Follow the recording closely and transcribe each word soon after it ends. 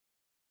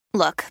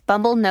Look,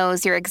 Bumble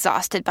knows you're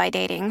exhausted by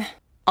dating.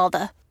 All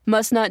the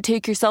must not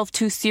take yourself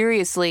too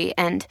seriously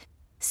and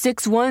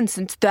 6'1"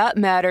 since that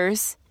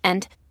matters.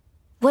 And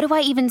what do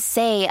I even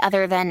say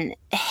other than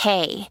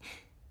hey?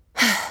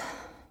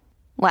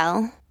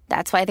 Well,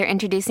 that's why they're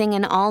introducing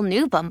an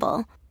all-new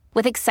Bumble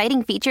with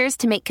exciting features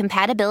to make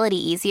compatibility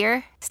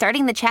easier,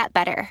 starting the chat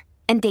better,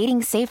 and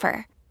dating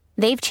safer.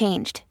 They've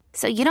changed,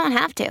 so you don't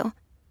have to.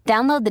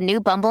 Download the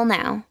new Bumble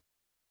now.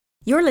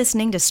 You're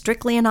listening to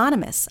Strictly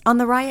Anonymous on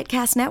the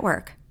Riotcast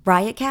Network,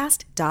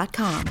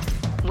 riotcast.com.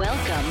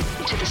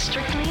 Welcome to the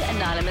Strictly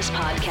Anonymous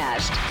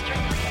podcast.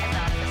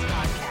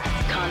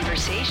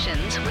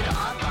 Conversations with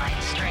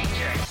online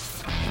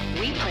strangers.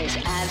 We place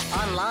ads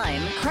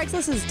online.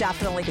 Craigslist is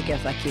definitely the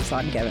gift that keeps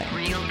on giving.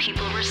 Real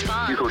people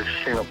respond. You go to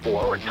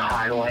Singapore or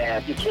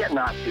Thailand, you can't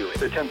not do it.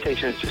 The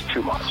temptation is just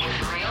too much.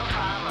 Real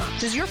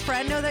problems. Does your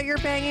friend know that you're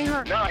banging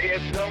her? No, he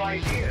has no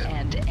idea.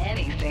 And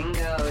anything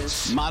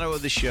goes. Motto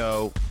of the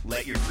show,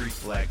 let your Greek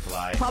flag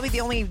fly. Probably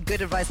the only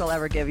good advice I'll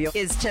ever give you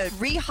is to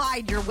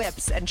re-hide your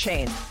whips and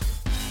chains.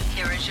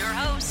 Here is your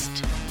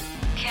host,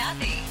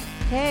 Kathy.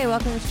 Hey,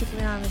 welcome to Strictly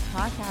Anonymous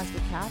Podcast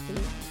with Kathy.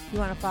 If you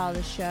want to follow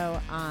the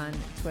show on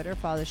Twitter,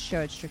 follow the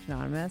show at Strictly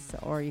Anonymous,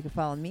 or you can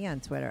follow me on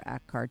Twitter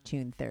at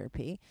Cartoon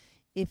Therapy.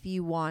 If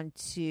you want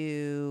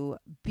to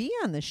be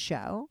on the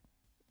show,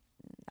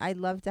 I'd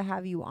love to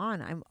have you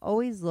on. I'm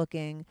always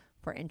looking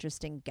for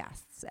interesting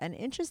guests, and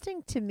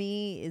interesting to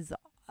me is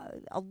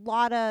a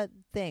lot of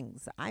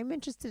things. I'm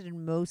interested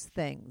in most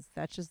things.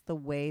 That's just the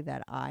way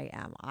that I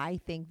am. I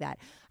think that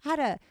I had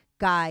a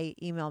guy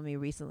email me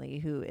recently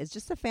who is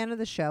just a fan of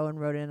the show and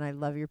wrote in, I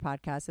love your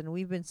podcast. And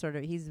we've been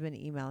he's been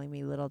emailing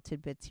me little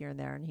tidbits here and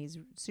there, and he's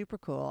super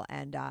cool.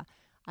 And I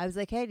was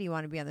like, hey, do you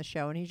want to be on the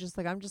show? And he's just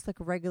like, I'm just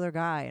like a regular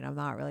guy and I'm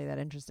not really that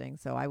interesting,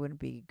 so I wouldn't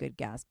be a good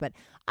guest. But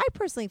I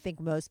personally think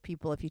most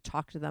people, if you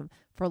talk to them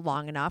for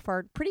long enough,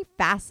 are pretty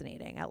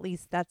fascinating. At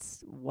least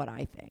that's what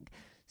I think.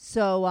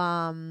 So,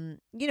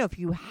 if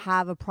you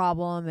have a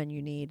problem and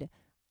you need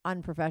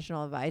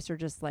unprofessional advice or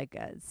just like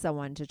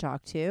someone to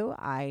talk to,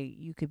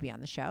 you could be on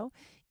the show.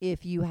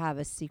 If you have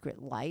a secret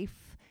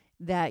life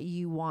that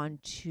you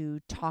want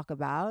to talk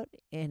about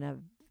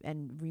and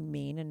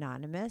remain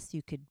anonymous,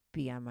 you could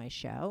be on my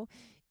show.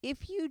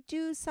 If you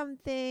do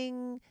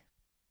something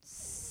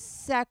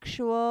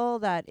sexual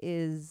that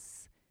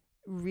is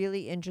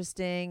really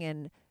interesting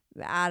and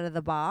out of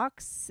the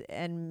box,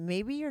 and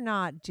maybe you're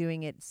not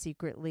doing it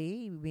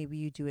secretly, maybe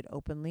you do it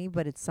openly,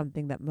 but it's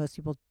something that most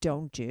people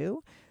don't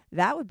do,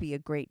 that would be a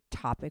great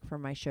topic for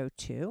my show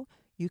too.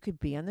 You could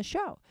be on the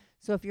show.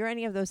 So if you're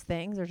any of those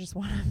things or just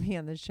want to be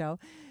on the show,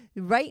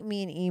 write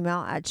me an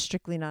email at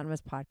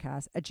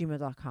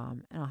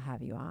strictlyanonymouspodcast@gmail.com and I'll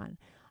have you on.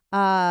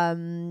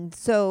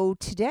 So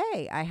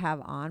today I have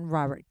on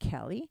Robert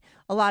Kelly.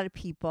 A lot of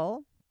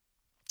people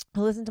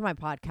who listen to my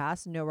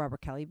podcast know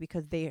Robert Kelly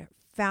because they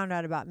found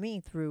out about me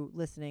through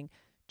listening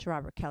to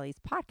Robert Kelly's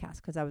podcast,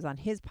 because I was on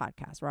his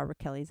podcast. Robert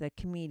Kelly's a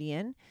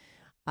comedian.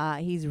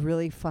 He's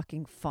really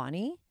fucking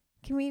funny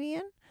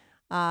comedian.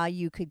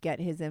 You could get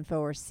his info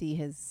or see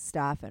his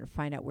stuff and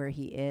find out where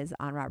he is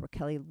on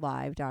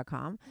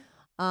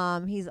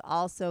robertkellylive.com. He's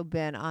also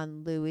been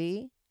on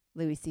Louis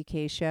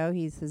C.K. show.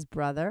 He's his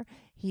brother.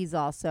 He's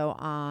also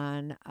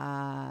on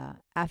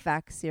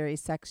FX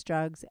series Sex,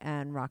 Drugs,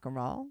 and Rock and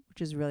Roll,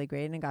 which is really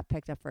great, and it got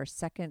picked up for a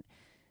second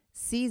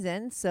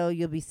season. So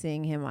you'll be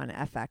seeing him on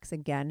FX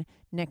again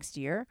next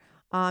year.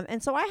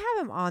 And so I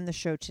have him on the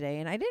show today,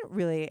 and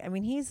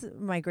he's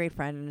my great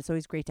friend, and it's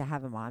always great to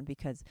have him on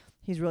because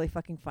he's really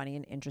fucking funny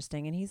and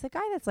interesting, and he's a guy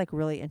that's like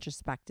really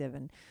introspective,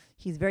 and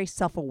he's very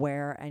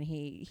self-aware, and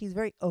he's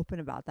very open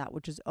about that,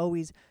 which is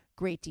always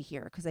great to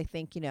hear, because I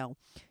think,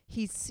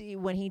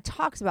 when he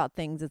talks about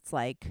things, it's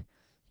like,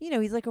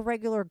 he's like a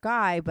regular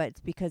guy, but it's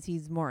because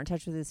he's more in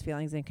touch with his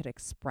feelings and could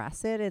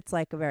express it. It's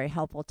like very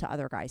helpful to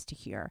other guys to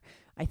hear,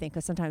 I think,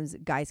 because sometimes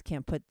guys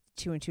can't put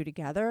two and two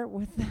together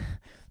with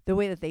the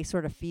way that they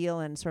sort of feel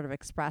and sort of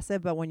express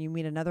it. But when you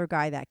meet another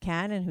guy that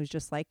can and who's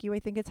just like you, I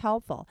think it's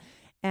helpful.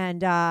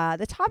 And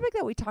the topic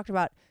that we talked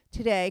about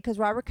today, because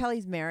Robert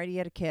Kelly's married, he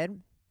had a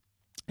kid,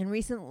 and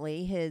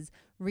recently his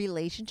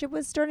relationship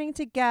was starting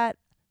to get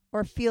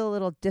or feel a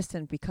little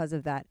distant because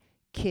of that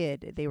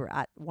kid. They were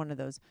at one of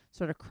those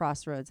sort of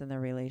crossroads in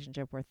their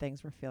relationship where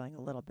things were feeling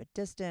a little bit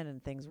distant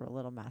and things were a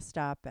little messed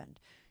up. And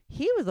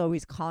he was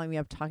always calling me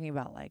up talking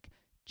about like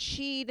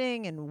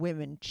cheating and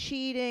women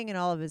cheating and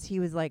all of his, he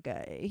was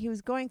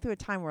going through a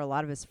time where a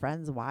lot of his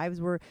friends'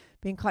 wives were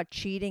being caught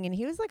cheating, and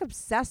he was like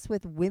obsessed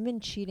with women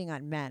cheating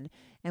on men.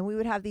 And we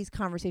would have these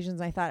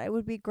conversations, and I thought it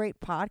would be a great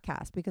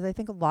podcast because I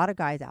think a lot of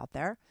guys out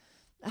there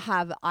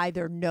have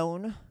either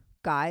known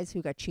guys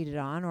who got cheated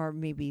on, or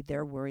maybe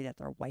they're worried that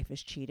their wife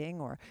is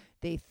cheating, or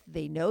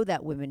they know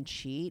that women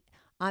cheat.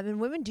 And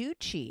women do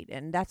cheat,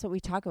 and that's what we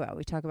talk about.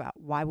 We talk about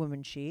why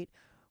women cheat,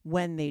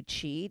 when they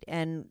cheat,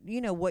 and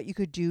what you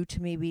could do to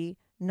maybe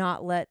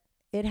not let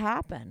it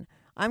happen.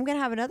 I'm going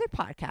to have another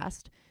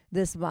podcast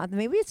this month.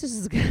 Maybe it's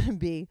just going to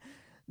be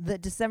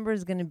that December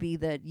is going to be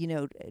the,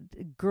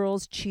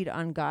 girls cheat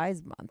on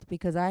guys month,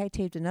 because I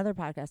taped another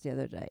podcast the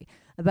other day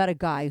about a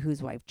guy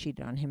whose wife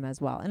cheated on him as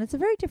well. And it's a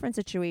very different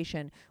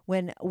situation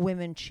when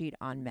women cheat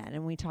on men.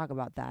 And we talk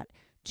about that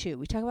too.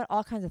 We talk about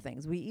all kinds of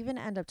things. We even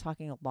end up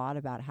talking a lot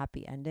about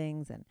happy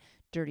endings and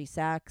dirty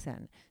sex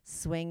and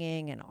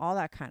swinging and all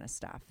that kind of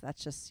stuff.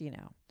 That's just, you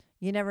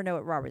never know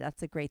with Robert.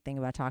 That's the great thing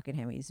about talking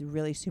to him. He's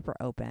really super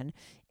open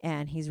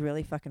and he's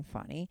really fucking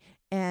funny.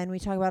 And we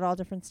talk about all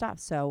different stuff.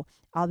 So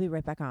I'll be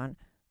right back on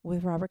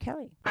with Robert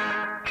Kelly.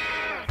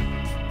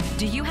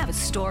 Do you have a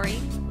story,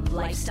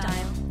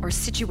 lifestyle, or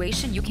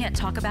situation you can't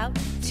talk about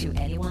to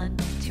anyone?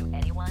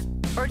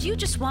 Or do you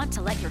just want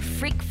to let your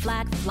freak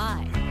flag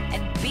fly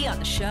and be on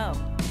the show?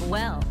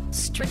 Well,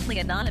 Strictly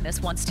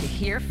Anonymous wants to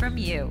hear from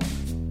you.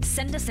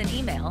 Send us an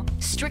email,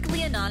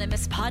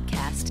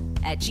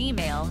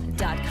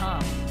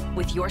 strictlyanonymouspodcast@gmail.com,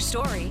 with your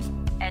story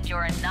and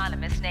your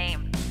anonymous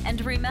name.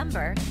 And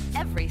remember,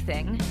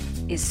 everything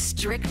is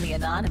strictly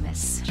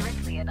anonymous.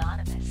 Strictly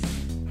Anonymous.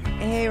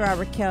 Hey,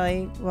 Robert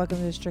Kelly. Welcome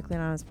to the Strictly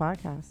Anonymous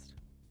podcast.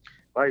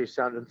 Wow, you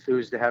sound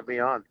enthused to have me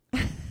on.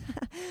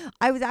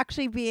 I was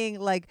actually being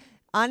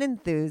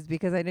unenthused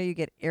because I know you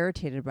get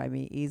irritated by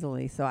me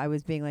easily. So I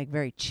was being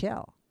very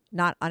chill,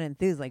 not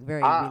unenthused,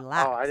 very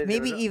relaxed.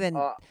 Maybe even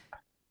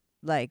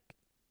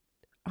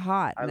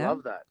hot. I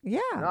love that. Yeah.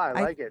 No, I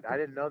like it. I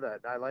didn't know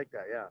that. I like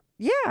that. Yeah.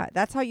 Yeah.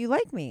 That's how you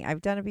like me.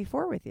 I've done it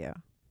before with you.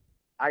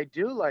 I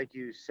do like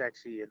you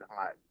sexy and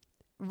hot.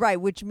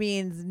 Right. Which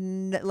means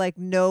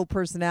no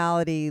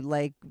personality,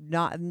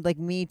 not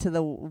me to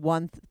the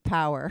 1th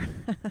power.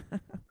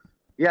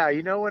 Yeah.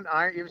 You know you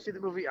ever see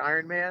the movie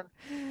Iron Man?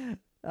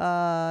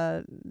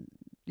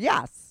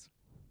 Yes.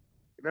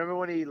 Remember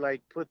when he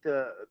put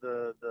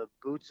the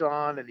boots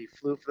on and he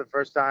flew for the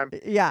first time?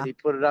 Yeah. And he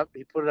put it up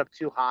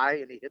too high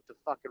and he hit the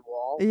fucking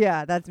wall.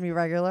 Yeah, that's me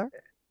regular.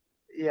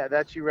 Yeah,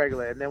 that's you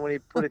regular. And then when he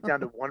put it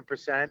down to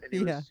 1% and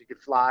he could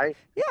fly.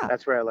 Yeah.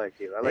 That's where I like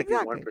you. I like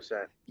exactly.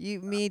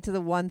 you 1%. Me to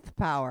the 1th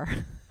power.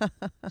 It's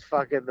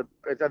I think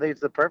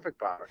it's the perfect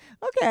power.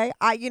 Okay.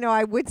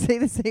 I would say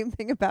the same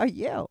thing about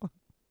you.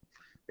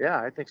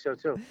 Yeah, I think so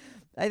too.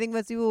 I think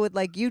most people would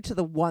like you to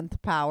the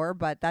 1th power,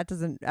 but that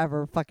doesn't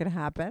ever fucking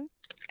happen.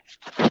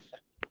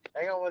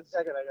 Hang on 1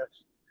 second.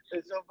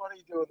 It's so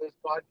funny doing this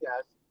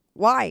podcast.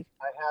 Why?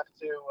 I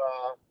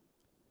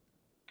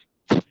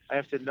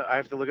have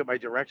to look at my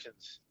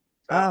directions.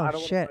 So I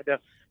don't shit.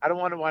 I don't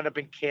want to wind up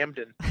in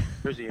Camden,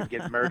 Jersey, and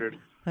get murdered.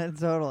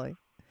 Totally.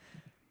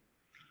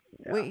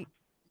 Yeah. Wait.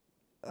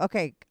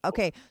 Okay.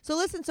 So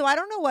listen. So I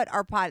don't know what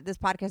this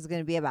podcast is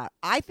going to be about.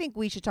 I think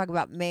we should talk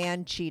about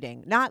man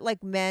cheating, not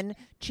like men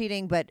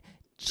cheating, but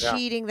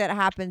cheating that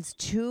happens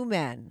to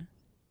men.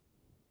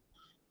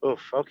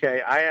 Oof.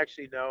 Okay. I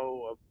actually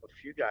know a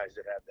few guys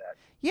that have that.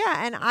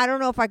 Yeah, and I don't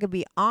know if I could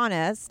be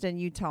honest, and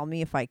you tell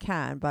me if I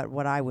can, but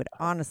what I would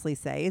honestly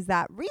say is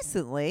that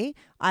recently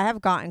I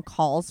have gotten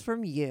calls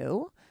from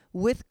you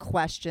with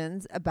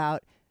questions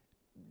about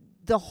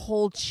the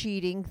whole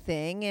cheating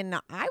thing, and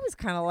I was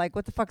kind of like,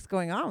 what the fuck's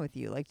going on with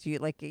you?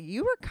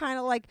 You were kind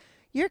of like,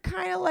 you're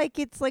kind of like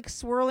it's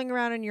swirling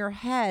around in your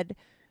head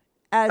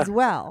as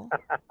well.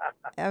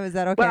 Is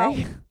that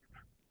okay?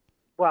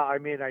 Well, I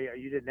mean,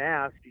 you didn't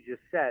ask. You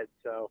just said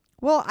so.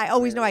 Well, I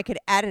always know I could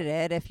edit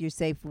it if you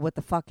say, what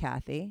the fuck,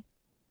 Kathy?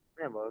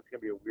 Yeah, well, it's going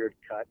to be a weird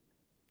cut.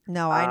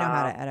 No, I know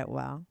how to edit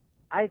well.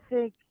 I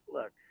think,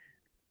 look,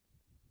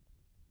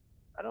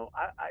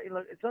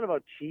 look, it's not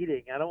about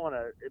cheating.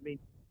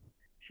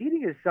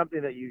 Cheating is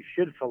something that you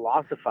should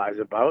philosophize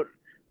about,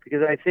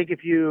 because I think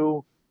if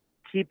you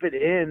keep it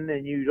in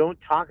and you don't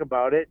talk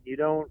about it, you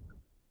don't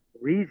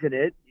reason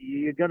it,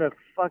 you're going to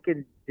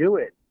fucking do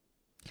it.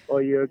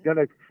 Or you're going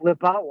to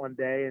flip out one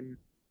day and...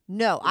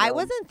 No, I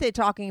wasn't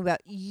talking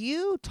about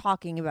you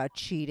talking about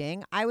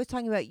cheating. I was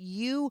talking about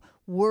you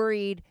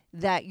worried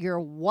that your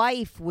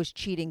wife was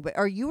cheating.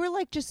 Or you were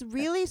just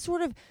really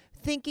sort of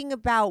thinking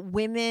about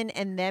women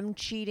and them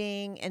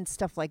cheating and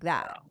stuff like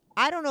that.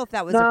 I don't know if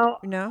that was... No?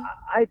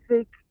 I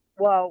think,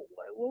 what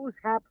was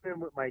happening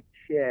with my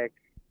chick,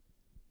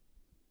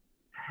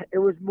 it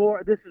was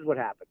more... This is what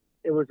happened.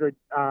 It was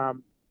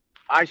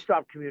I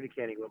stopped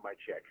communicating with my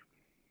chick.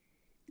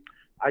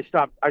 I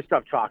stopped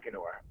talking to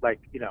her,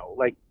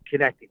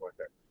 connecting with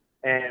her,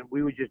 and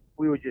we were just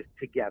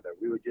together.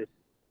 We were just,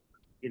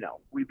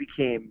 we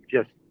became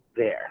just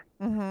there.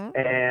 Mm-hmm.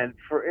 And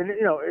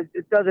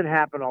it doesn't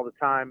happen all the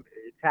time.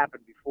 It's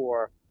happened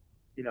before.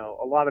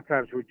 A lot of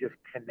times we're just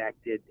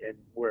connected and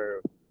we're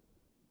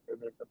in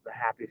the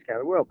happiest kind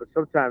of world. But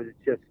sometimes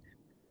there's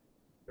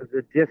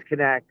a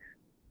disconnect.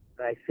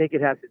 And I think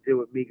it has to do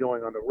with me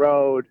going on the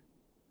road,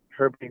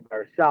 her being by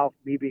herself,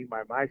 me being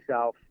by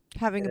myself,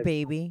 having a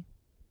baby.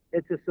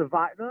 It's a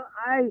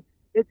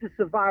it's a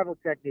survival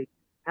technique.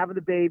 Having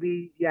the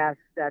baby, yes,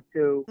 that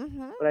too.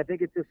 Mm-hmm. But I think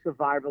it's a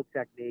survival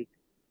technique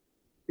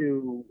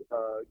to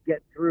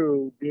get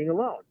through being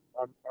alone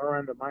on our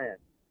end of my end.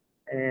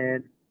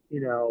 And,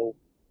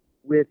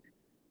 with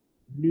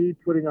me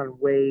putting on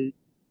weight,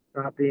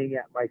 not being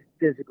at my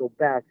physical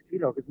best,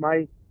 because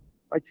my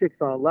my chick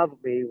fell in love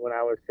with me when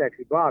I was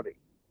Sexy Bobby.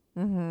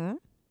 Mm-hmm.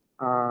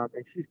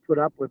 And she's put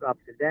up with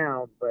ups and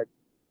downs, but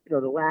you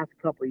know, the last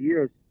couple of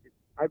years,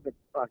 I've been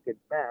fucking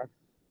mess.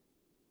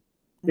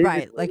 Right,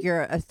 Physically. like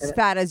you're as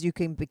fat as you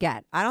can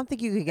get. I don't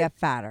think you could get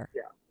fatter.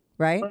 Yeah.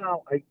 Right?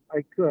 Well,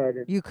 I could.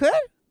 And, You could?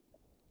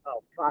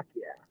 oh, fuck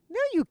yeah. No,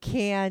 you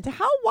can't.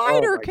 How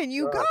wider my can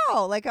you God.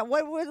 go? Like,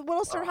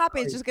 what'll start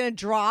happening? It's just going to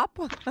drop?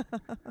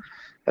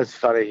 That's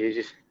funny.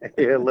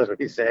 You're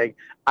literally saying,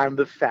 I'm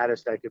the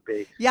fattest I could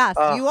be. Yes,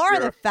 Oh, you are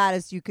you're- the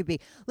fattest you could be.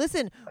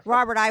 Listen,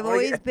 Robert, I've Oh,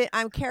 always yeah. been,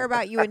 I care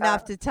about you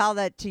enough to tell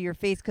that to your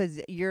face because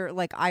you're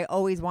like, I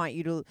always want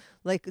you to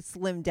like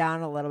slim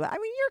down a little bit. I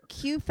mean, you're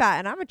cute fat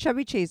and I'm a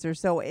chubby chaser.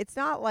 So it's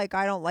not like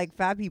I don't like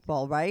fat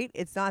people, right?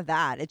 It's not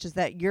that. It's just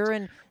that you're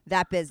in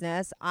that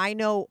business. I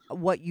know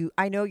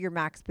I know your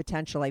max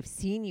potential. I've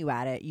seen you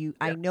at it.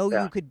 I know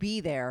yeah. you could be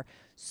there.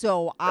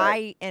 So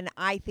Right.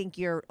 I think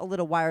you're a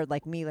little wired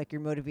like me, like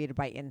you're motivated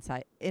by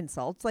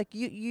insults. Like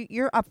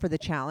you're up for the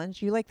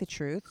challenge. You like the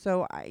truth.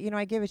 So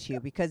I give it to you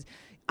because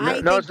I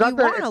think it's not you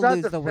the- want it's to not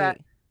lose the fat-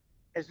 weight.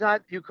 It's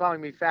not you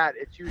calling me fat.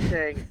 It's you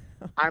saying,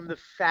 I'm the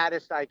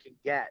fattest I can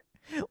get.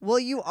 Well,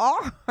 you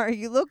are.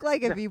 You look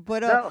like if you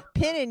put a No.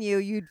 pin in you,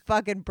 you'd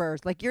fucking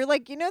burst. Like you're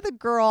like, the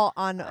girl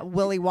on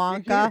Willy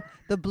Wonka,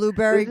 the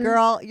blueberry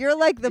girl. You're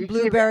like the you keep-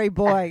 blueberry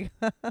boy.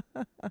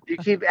 You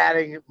keep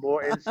adding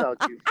more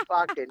insults, you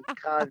fucking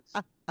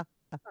cunts.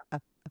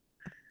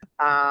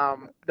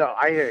 No,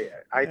 I hear you.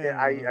 I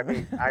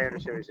mean, I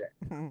understand what you're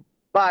saying.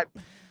 But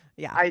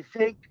Yeah. I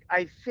think,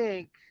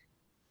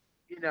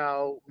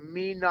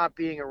 me not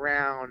being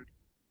around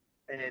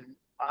and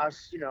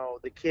us,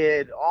 the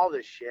kid, all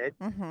this shit,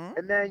 Mm-hmm.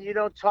 and then you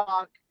don't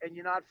talk and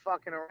you're not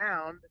fucking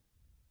around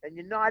and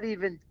you're not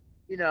even,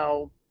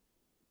 you'll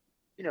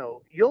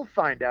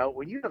find out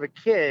when you have a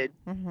kid,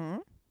 Mm-hmm.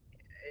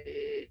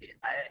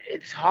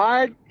 it's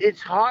hard.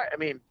 I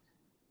mean,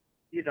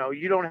 you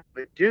don't have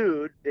a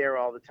dude there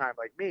all the time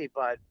like me,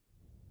 but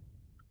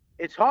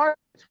it's hard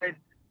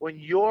when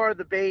you're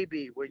the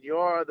baby, when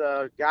you're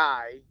the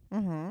guy,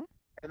 Mm-hmm.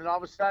 and then all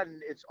of a sudden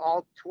it's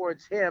all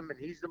towards him and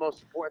he's the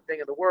most important thing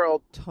in the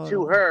world to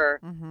Totally. her.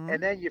 Mm-hmm.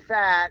 And then you're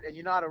fat and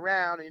you're not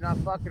around and you're not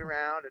fucking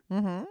around.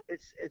 And Mm-hmm.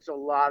 it's a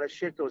lot of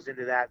shit goes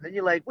into that. And then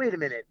you're like, wait a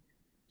minute,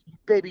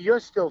 baby, you're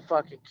still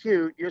fucking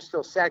cute. You're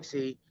still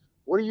sexy.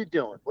 What are you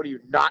doing? What are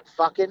you not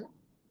fucking?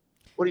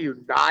 What are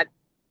you not?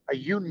 Are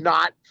you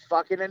not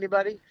fucking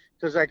anybody?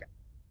 Because like,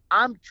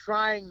 I'm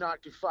trying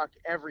not to fuck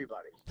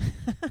everybody.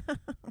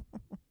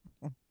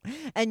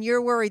 And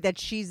you're worried that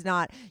she's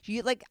not.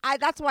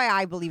 That's why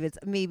I believe it's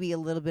maybe a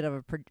little bit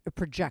of a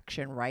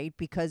projection, right?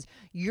 Because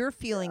you're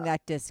feeling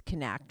that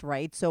disconnect,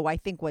 right? So I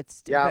think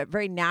what's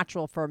very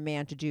natural for a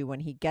man to do when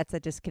he gets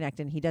that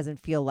disconnect and he doesn't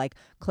feel like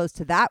close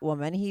to that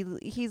woman,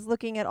 he's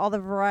looking at all the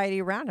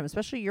variety around him.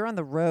 Especially you're on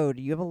the road,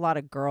 you have a lot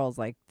of girls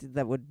like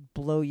that would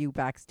blow you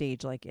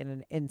backstage like in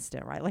an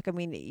instant, right? Like I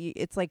mean,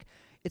 it's like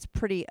it's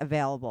pretty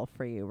available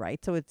for you, right?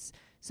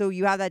 So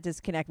you have that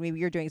disconnect. Maybe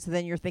you're doing. So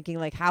then you're thinking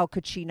like, how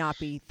could she not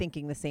be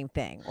thinking the same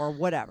thing or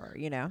whatever,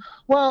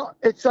 Well,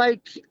 it's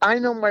like I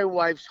know my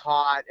wife's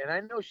hot, and I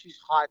know she's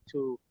hot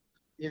to,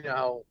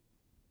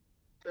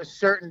 a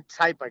certain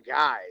type of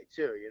guy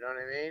too. You know what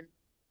I mean?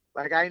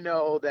 Like I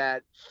know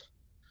that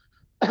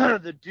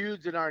the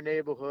dudes in our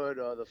neighborhood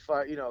or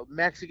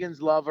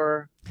Mexicans love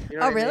her. You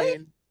know Oh, what really? I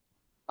mean?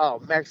 Oh,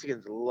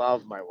 Mexicans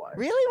love my wife.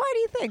 Really? Why do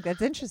you think?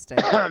 That's interesting.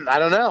 I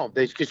don't know.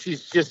 Because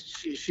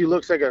she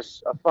looks like a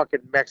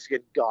fucking Mexican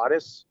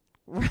goddess.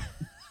 You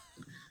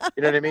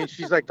know what I mean?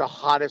 She's like the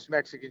hottest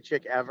Mexican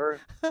chick ever.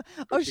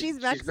 Oh,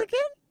 she's Mexican?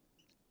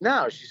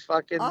 No, she's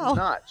fucking Oh.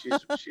 not.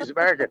 She's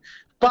American.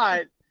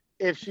 But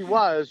if she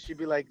was, she'd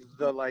be like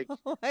the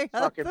Oh my God,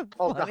 fucking that's the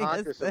Pocahontas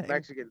funniest of thing.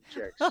 Mexican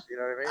chicks. You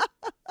know what I mean?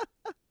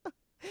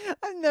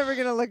 I'm never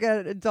going to look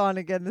at Dawn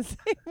again the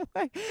same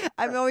way.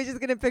 I'm always just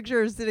going to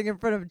picture her sitting in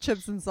front of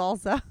chips and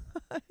salsa.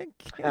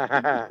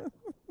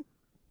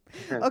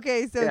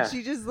 Okay, so Yeah.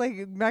 she just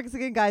like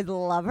Mexican guys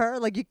love her.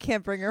 Like you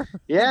can't bring her.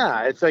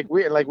 Yeah, it's like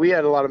we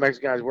had a lot of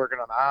Mexican guys working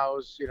on the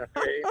house. You know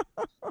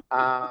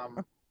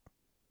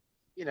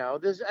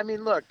what I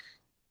mean? Look,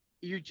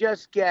 you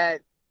just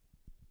get.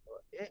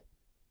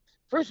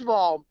 First of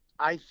all,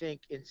 I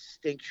think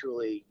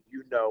instinctually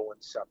you know when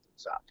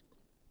something's up.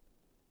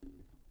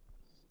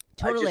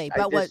 Totally,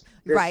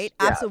 right?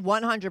 Absolutely,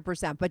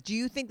 100%. But do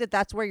you think that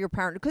that's where your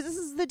partner? Because this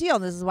is the deal.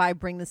 And this is why I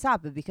bring this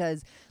up.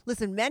 Because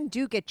listen, men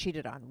do get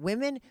cheated on.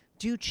 Women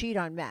do cheat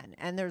on men,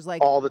 and there's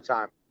like all the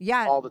time.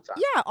 Yeah, all the time.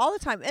 Yeah, all the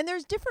time. And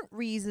there's different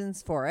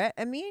reasons for it.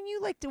 And me and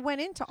you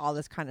went into all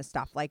this kind of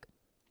stuff. Like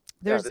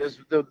there's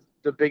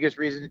the biggest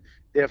reason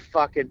they're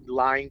fucking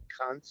lying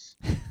cunts.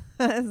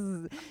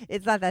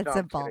 It's not that No, I'm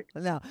simple.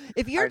 kidding. No,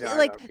 if you're I know,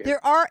 like I'm kidding.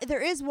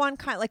 there is one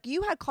kind, like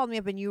you had called me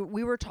up and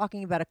we were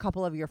talking about a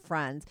couple of your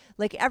friends.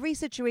 Like every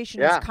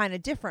situation Yeah. is kind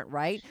of different,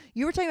 right?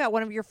 You were talking about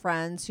one of your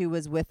friends who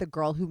was with a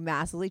girl who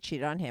massively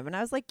cheated on him, and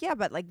I was like, yeah,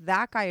 but like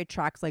that guy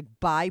attracts like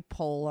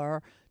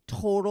bipolar,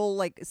 total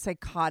like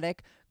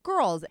psychotic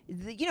girls,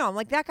 I'm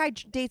like, that guy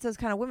dates those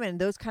kind of women, and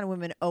those kind of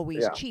women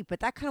always cheat, but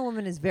that kind of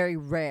woman is very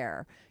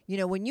rare.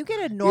 When you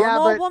get a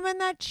normal woman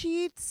that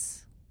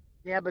cheats.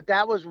 Yeah, but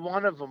that was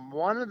one of them.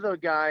 One of the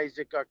guys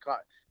that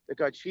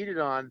got cheated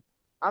on.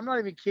 I'm not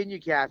even kidding you,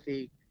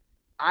 Kathy.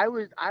 I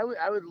would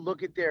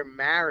look at their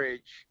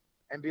marriage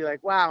and be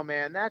like, wow,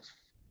 man,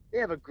 they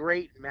have a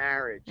great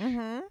marriage.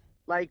 Mm-hmm.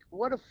 Like,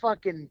 what a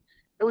fucking,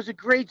 it was a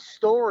great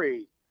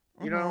story.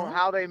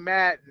 How they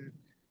met and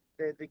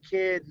the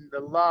kid and the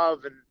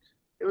love, and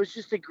it was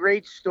just a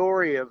great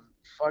story of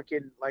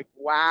fucking like,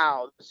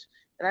 wow.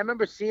 And I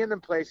remember seeing them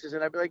places,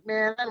 and I'd be like,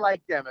 man, I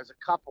like them as a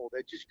couple.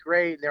 They're just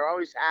great, and they're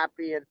always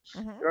happy, and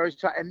they're always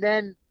and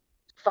then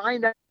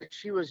find out that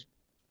she was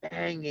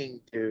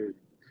banging,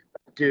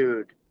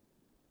 dude.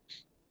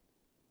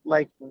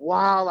 Like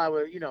while I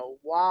was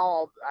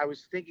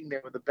thinking they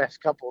were the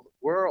best couple in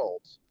the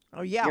world.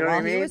 Oh yeah,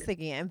 he was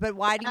thinking it. But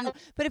why do you?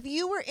 But if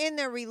you were in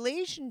their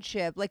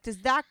relationship, like, does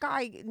that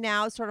guy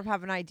now sort of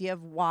have an idea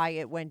of why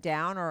it went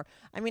down? Or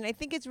I mean, I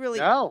think it's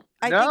really I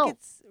think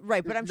it's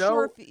right, but I'm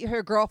sure if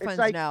her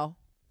girlfriends know.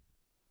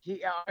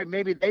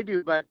 Maybe they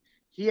do, but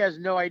he has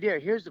no idea.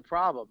 Here's the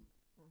problem: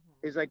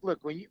 is like, look,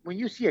 when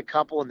you see a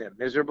couple and they're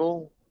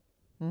miserable,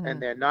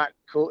 and they're not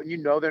cool,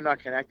 and they're not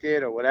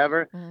connected or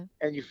whatever,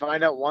 and you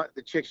find out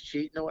the chick's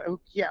cheating, all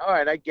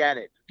right, I get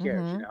it. Who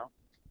cares,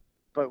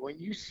 But when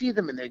you see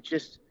them and they're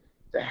just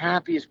the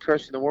happiest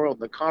person in the world,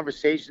 and the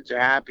conversations are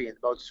happy and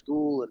about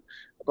school and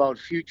about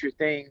future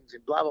things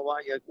and blah, blah, blah,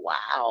 you're like,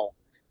 wow.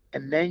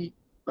 And then,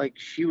 like,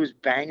 she was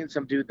banging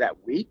some dude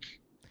that week.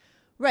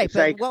 Right, it's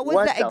but like, what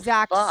was the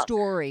exact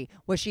story?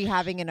 Was she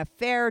having an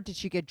affair? Did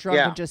she get drunk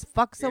and just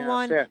fuck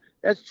someone? Yeah,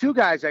 that's two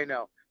guys I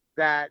know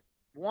that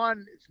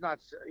one, it's not,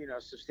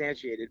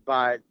 substantiated,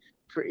 but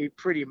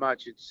pretty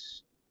much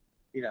it's,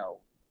 when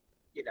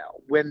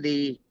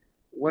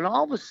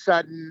all of a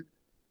sudden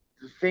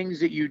the things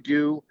that you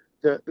do,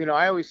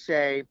 I always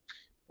say,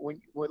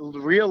 when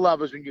real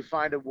love is when you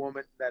find a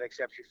woman that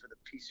accepts you for the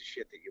piece of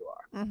shit that you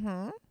are.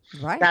 Mm-hmm.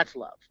 Right. That's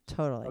love.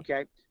 Totally.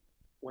 Okay.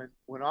 When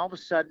all of a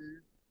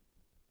sudden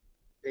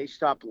they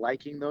stop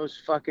liking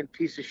those fucking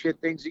piece of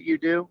shit things that you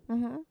do,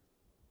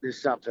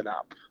 there's something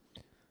up.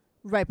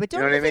 Right, but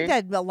don't you think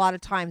that a lot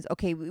of times,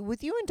 okay,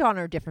 with you and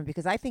Donna are different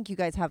because I think you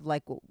guys have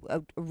like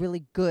a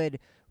really good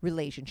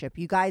relationship.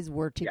 You guys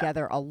were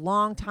together a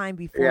long time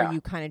before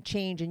you kind of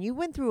changed, and you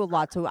went through a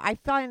lot. So I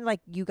find like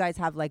you guys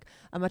have like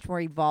a much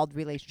more evolved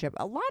relationship.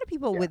 A lot of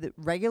people with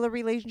regular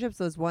relationships,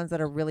 those ones that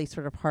are really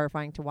sort of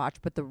horrifying to watch,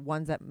 but the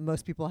ones that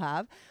most people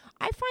have,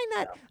 I find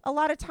that a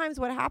lot of times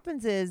what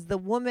happens is the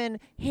woman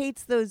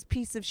hates those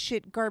piece of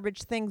shit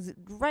garbage things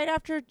right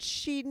after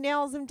she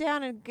nails them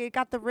down and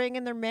got the ring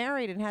and they're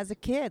married and has a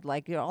kid.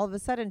 Like, all of a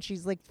sudden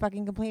she's like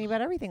fucking complaining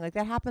about everything. Like,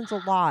 that happens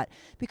a lot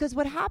because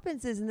what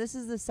happens is, and this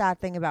is the sad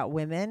thing about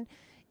women,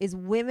 is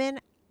women,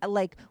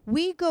 like,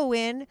 we go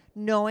in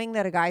knowing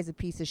that a guy's a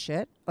piece of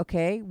shit.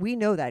 Okay, we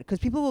know that because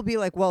people will be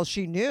like, well,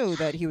 she knew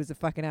that he was a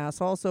fucking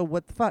asshole, so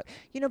what the fuck,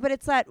 but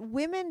it's that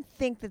women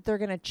think that they're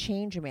gonna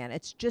change a man.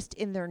 It's just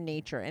in their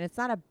nature, and it's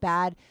not a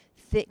bad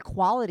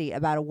quality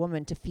about a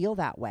woman to feel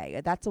that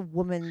way. That's a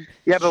woman.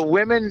 Yeah, but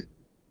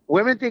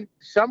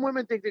some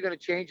women think they're gonna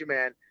change a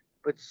man,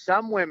 but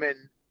some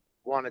women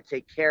want to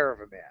take care of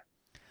a man.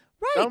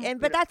 Right,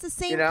 but that's the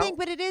same thing.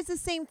 But it is the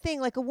same thing.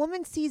 Like, a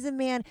woman sees a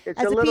man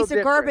as a piece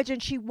of garbage, and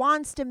she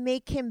wants to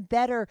make him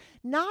better,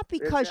 not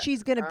because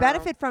she's going to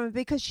benefit from it,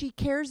 because she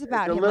cares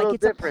about him. Like,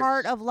 it's a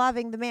part of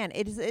loving the man.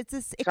 It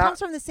comes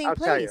from the same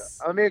place. Tell you.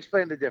 Let me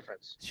explain the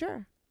difference.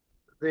 Sure.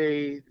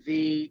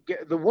 The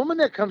woman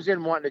that comes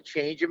in wanting to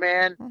change a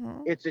man,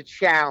 it's a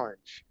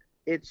challenge.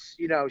 It's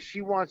she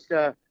wants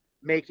to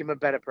make him a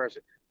better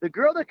person. The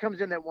girl that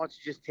comes in that wants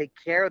to just take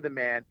care of the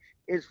man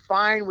is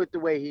fine with the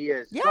way he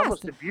is. Yes. It's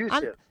almost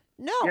abusive.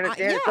 You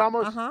understand?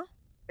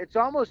 It's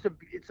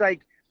it's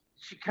like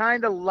she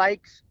kind of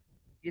likes,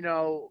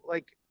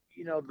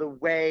 the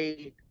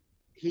way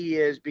he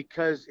is,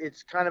 because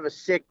it's kind of a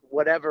sick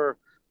whatever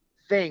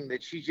thing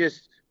that she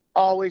just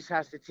always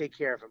has to take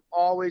care of him.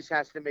 Always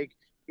has to make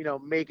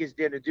his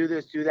dinner, do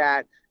this, do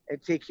that,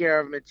 and take care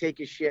of him and take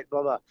his shit,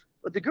 blah, blah.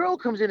 But the girl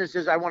comes in and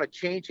says, I want to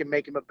change him,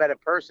 make him a better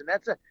person.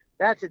 That's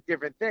a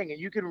different thing. And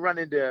you can run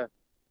into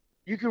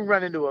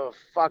a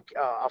fuck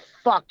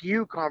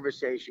you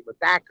conversation with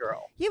that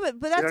girl. Yeah,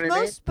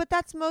 but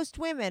that's most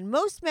women.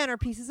 Most men are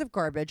pieces of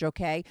garbage,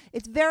 okay?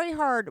 It's very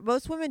hard.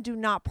 Most women do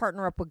not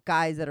partner up with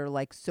guys that are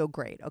like so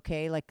great,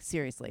 okay? Like,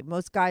 seriously.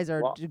 Most guys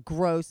are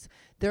gross.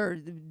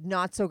 They're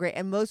not so great.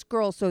 And most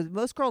girls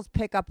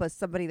pick up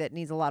somebody that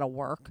needs a lot of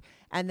work,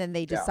 and then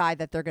they decide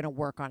that they're going to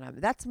work on them.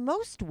 That's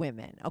most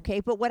women,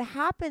 okay? But what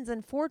happens,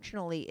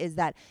 unfortunately, is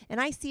that,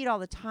 and I see it all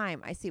the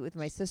time. I see it with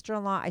my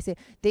sister-in-law. I say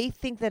they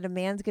think that a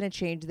man's going to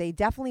change. They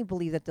definitely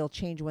believe that they'll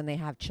change when they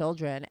have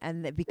children,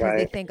 and because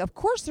they think, of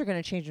course, they're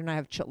going to change when I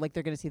have children. Like,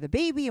 they're going to see the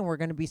baby, and we're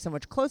going to be so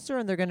much closer,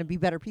 and they're going to be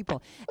better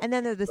people. And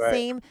then they're the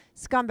same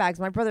scumbags.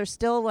 My brother's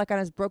still like on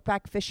his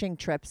Brokeback fishing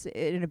trips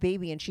in a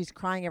baby, and she's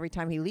crying every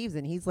time he leaves,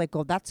 and he's like,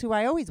 oh, that's who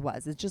I always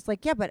was. It's just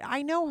like, yeah, but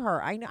I know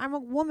her. I'm a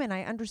woman.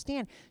 I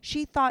understand.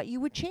 She thought you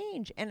would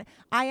change. And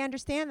I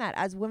understand that.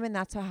 As women,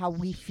 that's how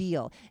we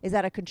feel. Is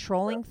that a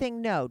controlling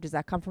thing? No. Does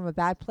that come from a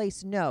bad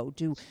place? No.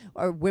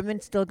 Are women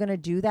still going to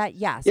do that?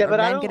 Yes. Yeah, are but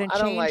men I don't, going to I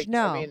don't change? like,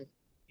 No. I mean,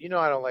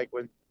 I don't like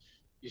when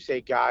you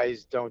say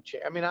guys don't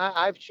change. I mean,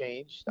 I've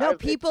changed. No,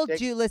 people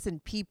do. Listen,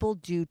 people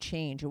do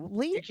change.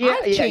 You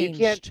can't, I've yeah, changed.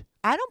 you can't.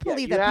 I don't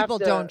believe you that have people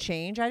to- don't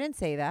change. I didn't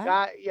say that.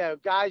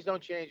 Guys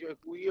don't change.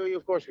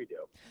 Of course we do.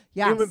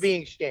 Yes. Human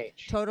beings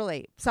change.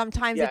 Totally.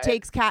 Sometimes Yeah, it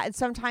takes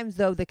sometimes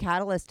though the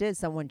catalyst is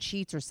someone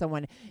cheats or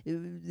someone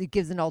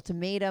gives an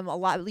ultimatum. A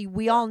lot.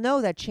 We all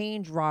know that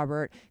change,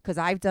 Robert, because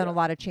I've done a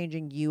lot of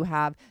changing. You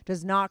have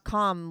does not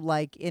come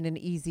like in an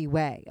easy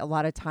way. A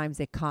lot of times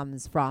it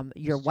comes from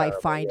your wife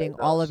finding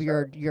all of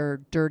your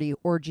dirty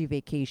orgy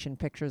vacation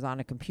pictures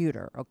on a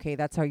computer. Okay,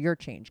 that's how your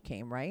change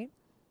came, right?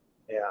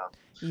 Yeah.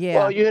 Yeah.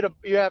 Well, you have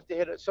to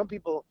hit it. Some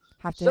people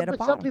have to hit a but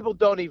bottom. some people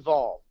don't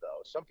evolve though.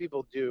 Some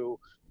people do.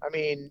 I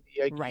mean,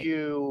 like Right.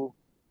 you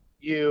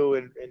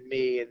and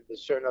me and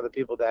there's certain other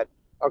people that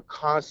are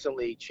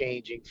constantly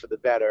changing for the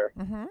better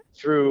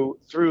through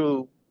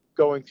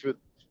going through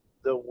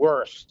the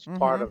worst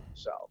part of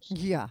themselves.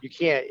 Yeah. You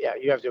can't. Yeah,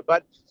 you have to.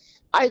 But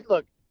I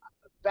look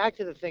back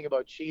to the thing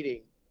about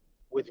cheating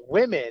with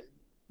women.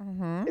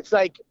 It's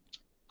like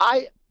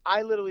I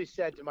literally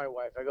said to my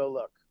wife, I go,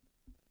 look,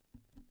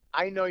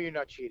 I know you're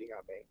not cheating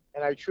on me,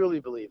 and I truly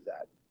believe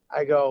that.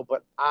 I go,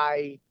 but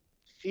I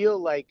feel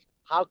like,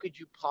 how could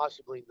you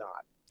possibly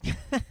not?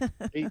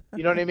 You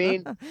know what I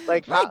mean?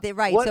 Like,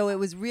 right. What, So it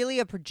was really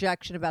a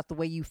projection about the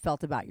way you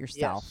felt about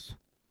yourself. Yes.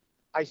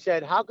 I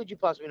said, how could you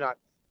possibly not?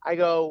 I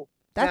go,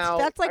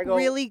 that's like I go,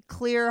 really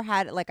clear.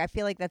 I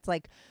feel like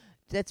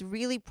that's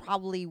really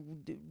probably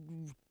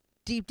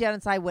deep down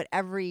inside what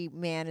every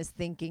man is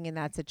thinking in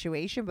that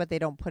situation, but they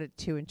don't put it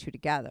two and two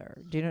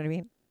together. Do you know what I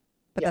mean?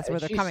 But that's where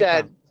they're coming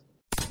from.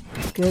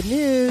 Good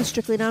news.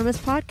 Strictly Anonymous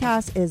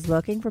Podcast is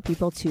looking for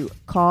people to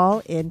call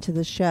into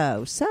the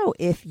show. So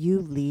if you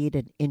lead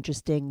an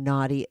interesting,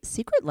 naughty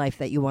secret life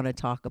that you want to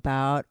talk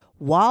about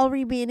while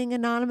remaining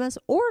anonymous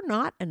or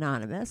not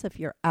anonymous, if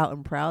you're out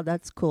and proud,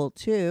 that's cool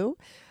too.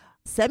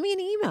 Send me an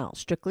email,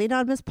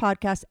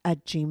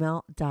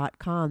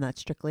 strictlyanonymouspodcast@gmail.com.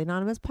 That's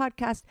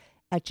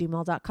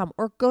strictlyanonymouspodcast@gmail.com.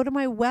 Or go to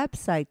my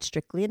website,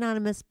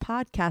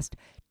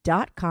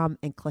 strictlyanonymouspodcast.com,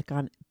 and click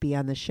on Be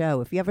on the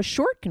Show. If you have a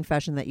short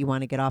confession that you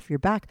want to get off your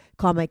back,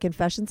 call my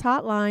confessions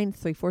hotline,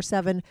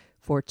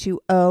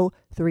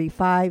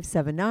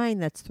 347-420-3579.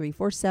 That's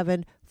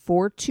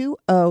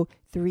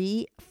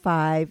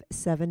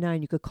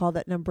 347-420-3579. You could call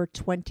that number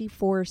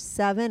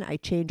 24/7. I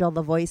change all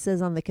the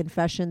voices on the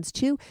confessions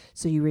too,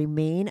 so you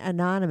remain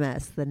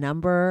anonymous. The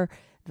number,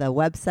 the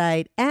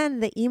website,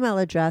 and the email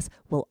address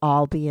will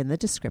all be in the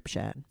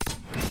description.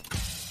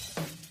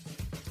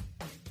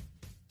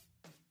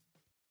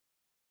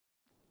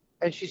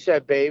 And she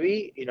said,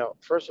 baby,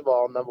 first of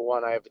all, number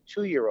one, I have a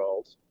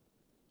 2-year-old,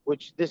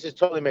 which this has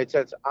totally made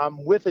sense.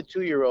 I'm with a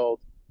 2-year-old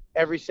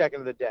every second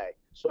of the day.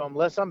 So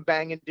unless I'm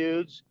banging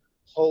dudes,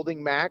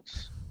 holding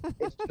Max,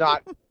 it's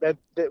not that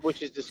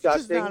which is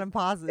disgusting. It's just not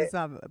impossible. It's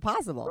not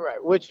possible.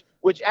 Right. Which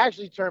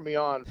actually turned me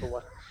on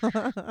for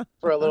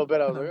a little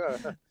bit. I was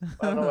like,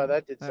 I don't know why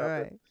that did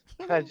something.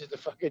 Right. Just a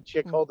fucking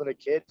chick holding a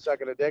kid,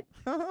 sucking a dick.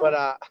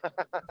 But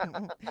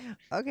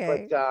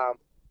okay.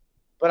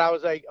 But I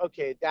was like,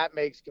 okay, that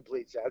makes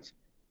complete sense.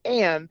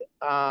 And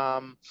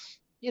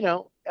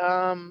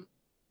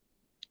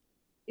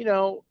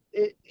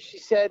she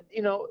said,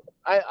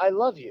 I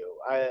love you.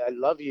 I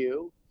love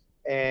you,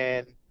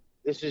 and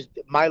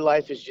my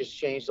life has just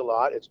changed a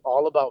lot. It's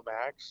all about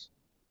Max,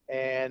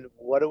 and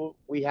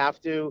we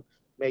have to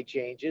make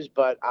changes.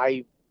 But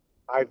I've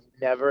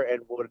never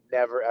and would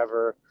never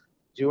ever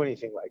do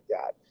anything like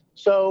that.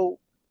 So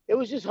it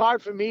was just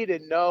hard for me to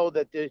know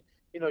that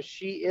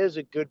she is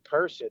a good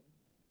person.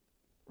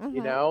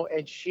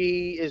 And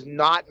she is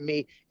not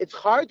me. It's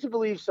hard to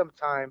believe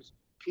sometimes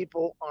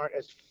people aren't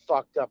as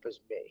fucked up as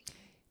me.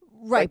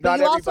 Right, Like,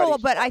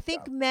 but I fucked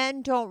think up.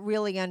 men don't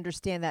really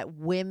understand that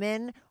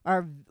women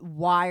are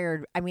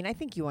wired. I mean, I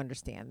think you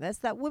understand this,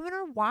 that women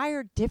are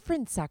wired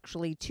different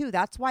sexually too.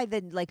 That's why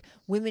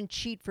women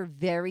cheat for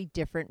very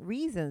different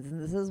reasons. And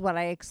this is what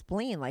I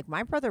explain. Like,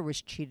 my brother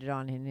was cheated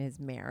on in his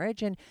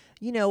marriage, and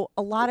a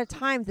lot of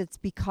times it's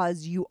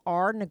because you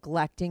are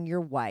neglecting your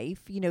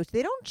wife. So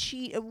they don't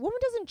cheat. A woman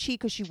doesn't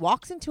cheat because she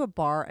walks into a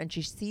bar and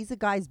she sees a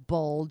guy's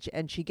bulge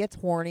and she gets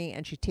horny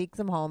and she takes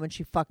him home and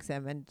she fucks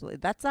him. And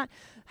that's not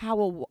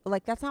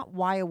that's not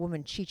why a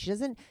woman cheats. She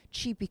doesn't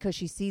cheat because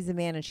she sees a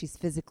man and she's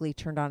physically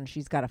turned on and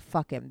she's got to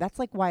fuck him. That's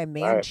like why a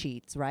man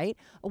cheats, right?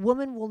 A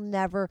woman will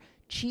never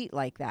cheat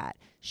like that.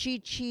 She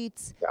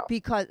cheats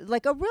because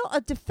a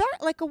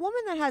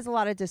woman that has a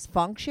lot of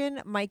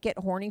dysfunction might get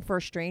horny for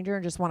a stranger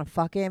and just want to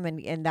fuck him,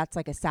 and that's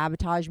like a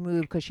sabotage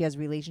move because she has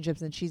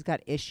relationships and she's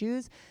got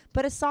issues.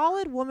 But a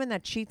solid woman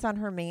that cheats on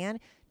her man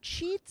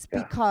cheats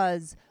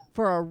because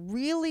for a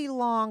really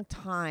long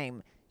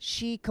time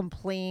she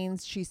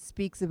complains, she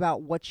speaks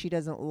about what she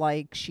doesn't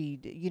like, she,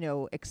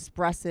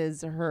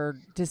 expresses her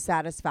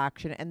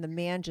dissatisfaction, and the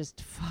man just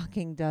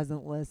fucking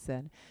doesn't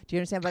listen. Do you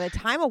understand? By the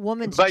time a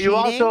woman's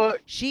cheating,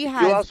 she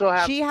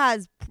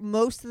has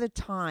most of the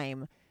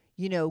time,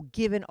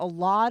 given a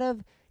lot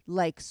of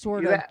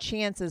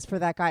chances for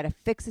that guy to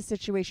fix the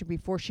situation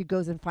before she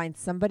goes and finds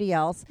somebody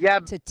else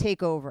to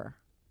take over.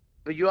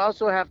 But you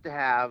also have to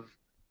have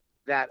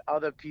that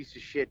other piece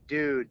of shit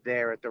dude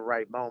there at the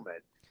right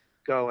moment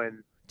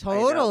going.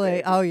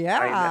 Totally. Oh,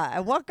 yeah.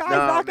 And what guy's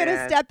not going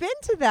to step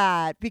into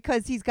that?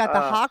 Because he's got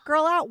the hot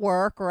girl at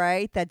work,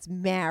 right? That's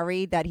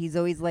married, that he's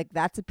always like,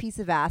 that's a piece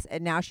of ass.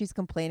 And now she's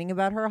complaining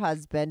about her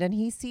husband, and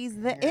he sees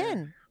the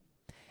in.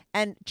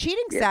 And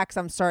cheating sex,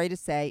 I'm sorry to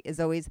say, is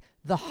always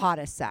the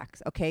hottest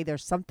sex. Okay,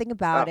 there's something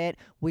about it.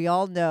 We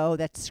all know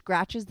that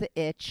scratches the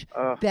itch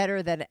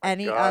better than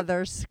any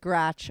other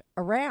scratch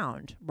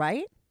around,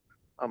 right?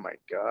 Oh my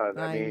God!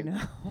 I mean,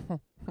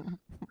 know.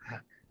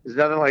 There's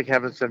nothing like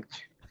having some.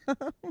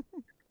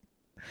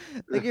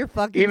 Like you're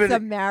fucking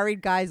some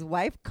married guy's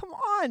wife. Come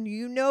on,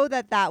 you know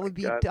that would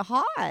be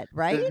hot,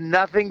 right? There's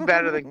nothing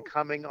better than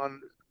coming on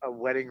a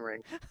wedding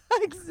ring.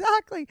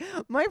 Exactly.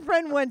 My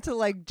friend went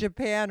to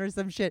Japan or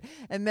some shit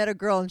and met a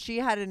girl, and she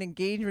had an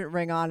engagement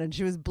ring on, and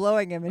she was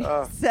blowing him, and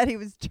he said he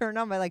was turned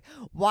on by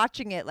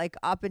watching it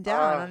up and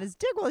down on his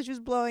dick while she was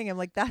blowing him.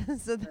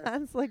 That's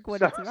what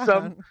it's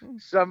about.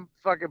 Some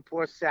fucking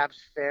poor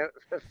sap's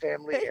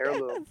family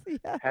heirloom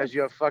has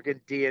your fucking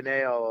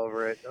DNA all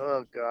over it.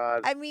 Oh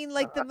God. I mean,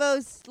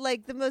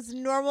 the most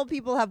normal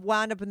people have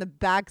wound up in the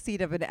backseat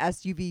of an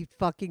SUV,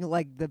 fucking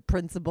the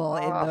principal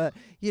in the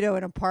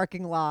in a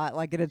parking lot.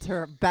 And it's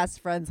her best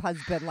friend's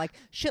husband.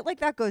 Shit like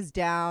that goes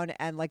down,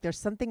 and there's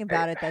something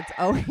about it that's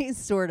always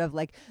sort of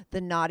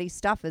the naughty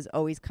stuff is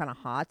always kind of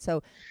hot.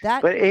 So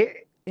that. But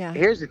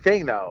here's the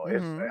thing, though.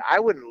 Mm-hmm. If I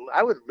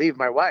wouldn't leave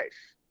my wife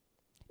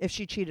if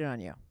she cheated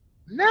on you.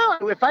 No,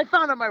 if I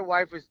found out my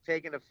wife was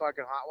taking a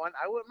fucking hot one,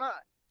 I would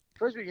not.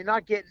 First of all, you're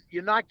not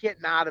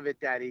getting out of it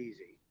that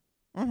easy.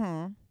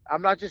 Mm-hmm.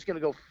 I'm not just gonna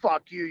go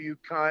fuck you, you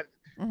cunt,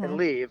 and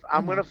leave.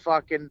 I'm gonna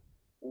fucking.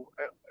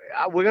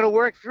 We're going to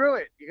work through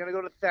it. You're going to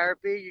go to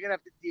therapy. You're going to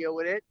have to deal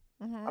with it.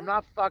 Mm-hmm. I'm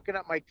not fucking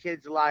up my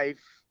kid's life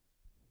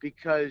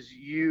because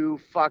you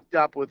fucked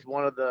up with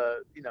one of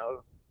the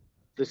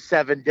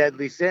 7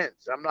 deadly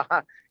sins. I'm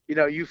not,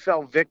 you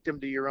fell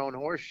victim to your own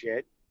horse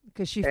shit.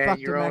 Because she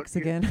fucked a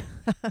Mexican.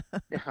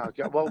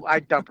 Well,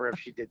 I'd dump her if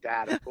she did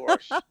that, of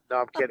course. No,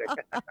 I'm kidding.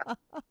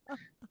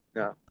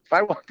 No. If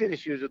I walked in the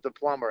shoes with the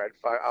plumber, I'd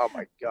fuck. Oh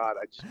my God.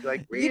 I'd just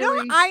be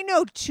really? I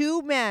know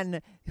 2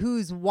 men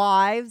whose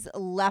wives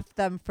left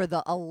them for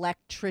the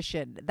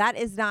electrician. That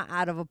is not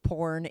out of a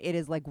porn. It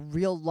is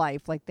real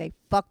life. They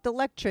fucked the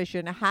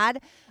electrician,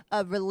 had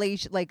a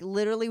relation,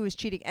 literally was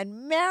cheating,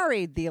 and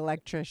married the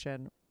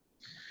electrician.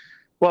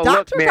 Well,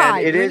 Dr. look,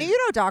 Guy, man,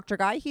 you know Dr.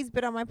 Guy. He's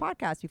been on my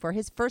podcast before.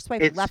 His first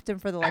wife left him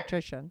for the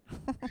electrician.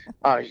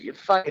 Oh, you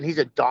fucking! He's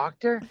a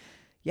doctor.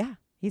 Yeah,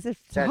 he's a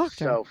doctor. That's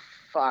so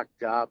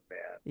fucked up, man.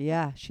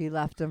 Yeah, she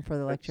left him for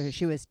the electrician.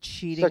 She was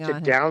cheating on him. Such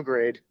a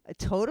downgrade.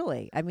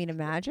 Totally. I mean,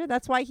 imagine.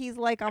 That's why he's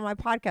on my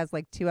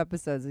podcast 2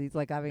 episodes. He's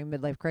having a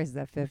midlife crisis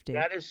at 50.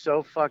 That is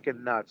so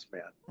fucking nuts,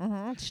 man.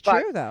 Mm-hmm. It's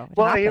true though.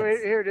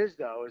 Here it is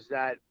though. Is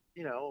that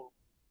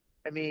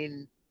I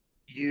mean,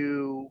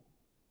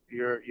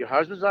 your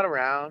husband's not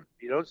around,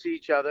 you don't see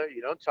each other, you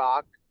don't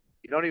talk,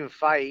 you don't even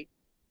fight,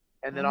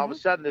 and then all of a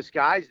sudden this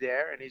guy's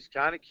there and he's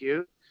kind of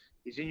cute,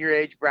 he's in your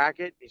age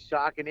bracket, he's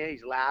talking to you,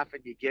 he's laughing,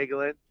 you're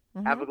giggling,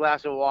 have a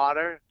glass of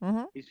water,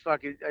 he's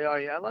fucking,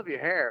 I love your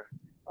hair.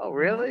 Oh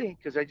really?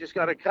 Because I just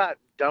got a cut.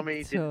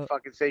 Dummy didn't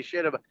fucking say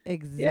shit about.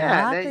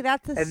 Exactly.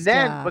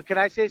 But can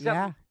I say something?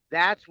 Yeah.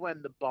 That's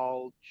when the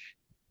bulge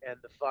and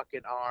the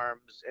fucking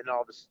arms and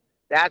all this.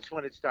 That's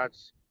when it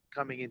starts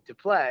coming into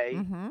play.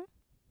 Mm-hmm.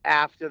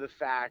 After the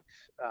fact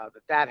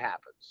that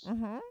happens.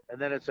 Mm-hmm.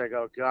 And then it's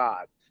oh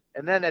God.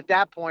 And then at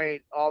that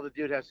point, all the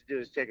dude has to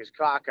do is take his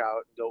cock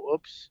out and go,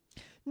 oops.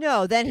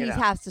 No, then he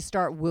has to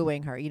start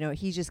wooing her.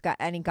 He's just got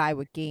any guy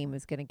with game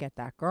is going to get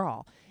that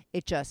girl.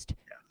 It just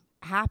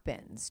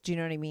happens. Do you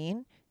know what I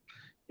mean?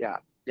 Yeah.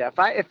 Yeah.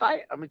 If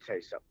I, let me tell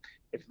you something.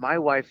 If my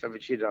wife ever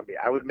cheated on me,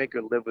 I would make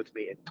her live with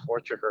me and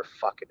torture her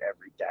fucking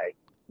every day.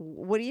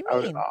 What do you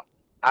mean?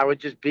 I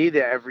would just be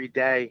there every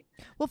day.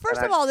 Well,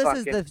 first of all,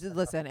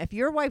 listen, if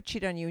your wife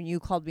cheated on you and you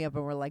called me up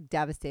and were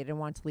devastated and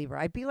wanted to leave her,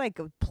 I'd be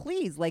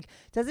please,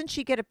 doesn't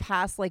she get a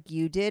pass like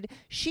you did?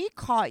 She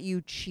caught you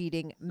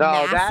cheating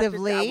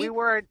massively.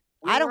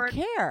 I don't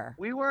care.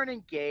 We weren't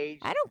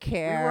engaged. I don't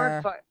care. We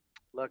weren't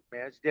Look,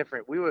 man, it's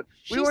different. We weren't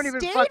even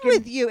stayed fucking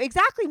with you.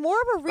 Exactly. More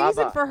of a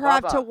reason for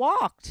her to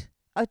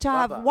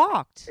have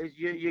walked.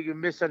 You're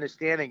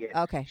misunderstanding it.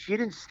 Okay. She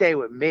didn't stay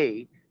with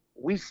me.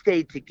 We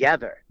stayed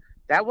together.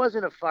 That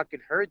wasn't a fucking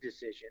her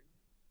decision.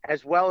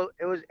 As well,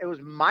 it was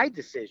my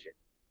decision.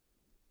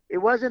 It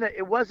wasn't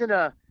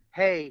a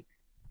hey,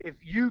 if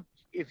you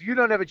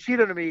don't ever cheat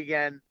on me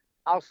again,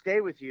 I'll stay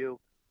with you.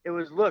 It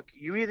was, look,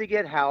 you either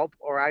get help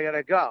or I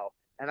gotta go.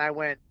 And I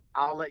went,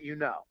 I'll let you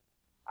know.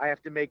 I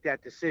have to make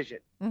that decision.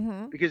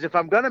 Mm-hmm. Because if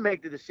I'm going to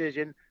make the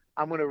decision,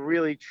 I'm going to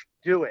really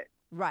do it.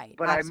 Right.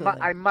 But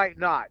I might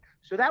not.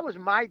 So that was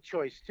my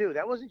choice too.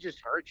 That wasn't just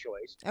her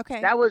choice. Okay.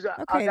 That was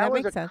that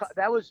makes sense.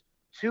 That was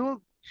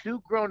two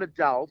grown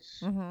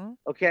adults, Mm-hmm.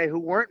 okay, who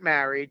weren't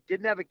married,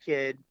 didn't have a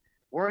kid,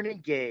 weren't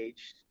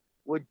engaged,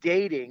 were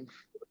dating,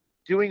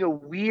 doing a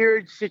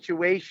weird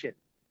situation.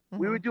 Mm-hmm.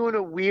 We were doing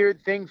a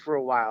weird thing for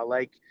a while.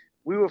 Like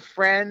we were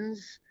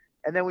friends,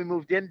 and then we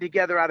moved in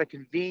together out of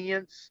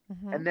convenience,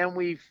 Mm-hmm. and then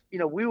we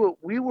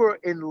were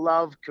in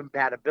love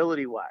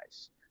compatibility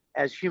wise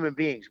as human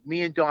beings.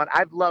 Me and Dawn,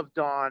 I've loved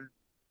Dawn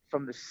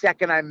from the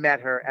second I met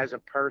her as a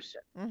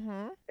person,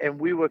 Mm-hmm. and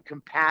we were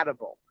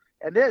compatible.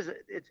 And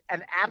it's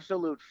an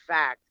absolute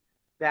fact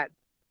that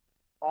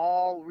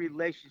all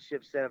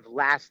relationships that have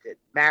lasted,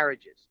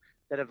 marriages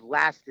that have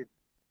lasted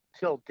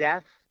till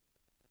death,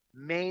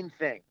 main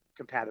thing,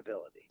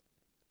 compatibility.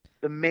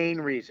 The main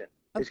reason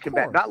is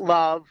compatibility. Not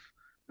love,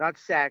 not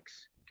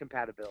sex,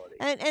 compatibility.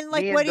 And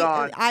like, Me what and do you,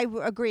 Dawn, I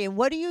agree. And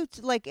what do you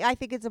like? I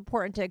think it's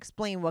important to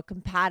explain what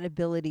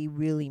compatibility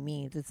really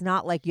means. It's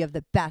not like you have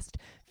the best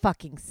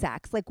fucking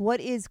sex. Like, what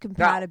is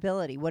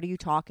compatibility? What are you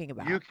talking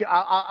about?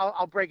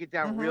 I'll break it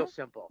down Mhm. real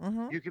simple.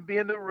 Mhm. You can be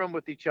in the room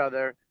with each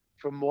other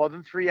for more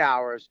than 3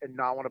 hours and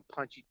not want to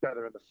punch each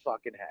other in the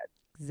fucking head.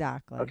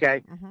 Exactly.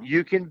 Okay? Mhm.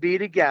 You can be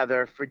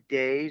together for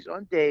days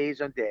on days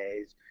on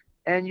days,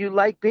 and you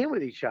like being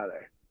with each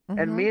other.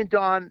 And Mhm.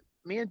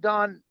 me and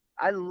Dawn,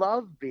 I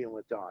love being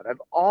with Dawn.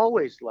 I've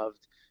always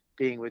loved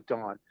being with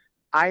Dawn.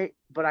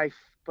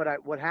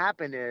 What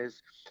happened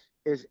is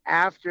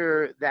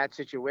after that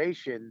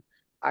situation,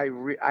 I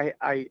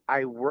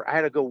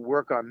had to go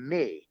work on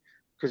me,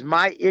 because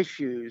my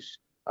issues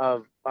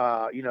of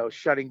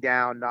shutting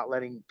down, not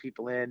letting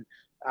people in,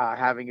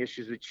 having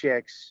issues with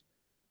chicks,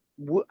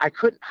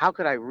 how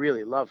could I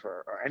really love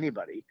her or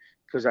anybody?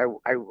 Because I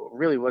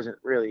really wasn't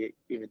really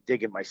even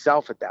digging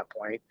myself at that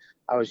point.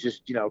 I was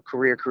just,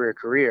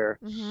 career.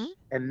 Mhm.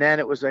 And then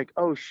it was like,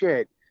 oh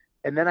shit.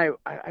 And then I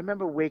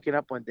remember waking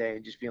up one day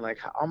and just being like,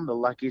 I'm the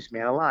luckiest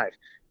man alive.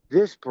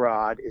 This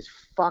broad is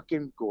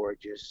fucking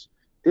gorgeous.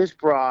 This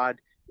broad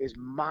is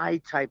my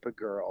type of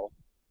girl.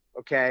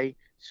 Okay.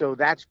 So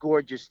that's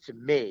gorgeous to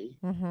me.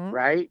 Mhm.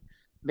 Right.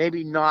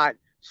 Maybe not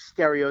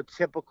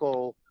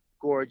stereotypical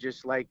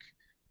gorgeous, like,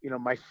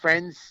 my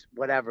friends,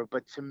 whatever.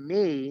 But to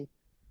me,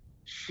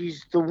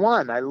 she's the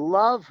one. I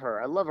love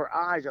her. I love her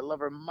eyes. I love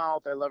her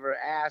mouth. I love her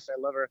ass. I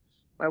love her.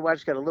 My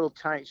wife's got a little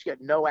tiny, she got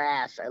no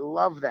ass. I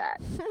love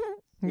that.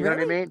 You know what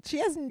I Really? mean? She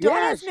has Yeah,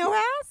 has no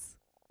ass?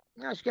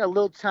 No, she got a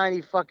little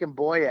tiny fucking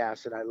boy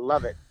ass, and I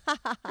love it.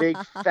 Big,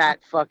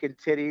 fat fucking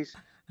titties.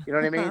 You know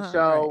what I mean?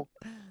 So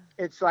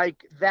it's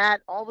like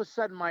that. All of a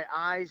sudden, my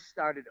eyes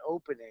started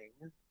opening,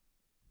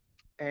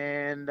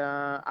 and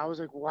I was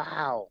like,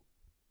 wow.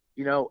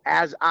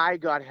 As I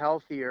got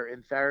healthier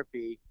in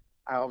therapy,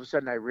 all of a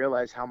sudden I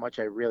realized how much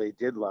I really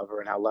did love her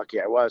and how lucky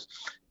I was.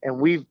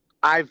 And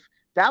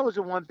that was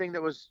the one thing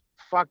that was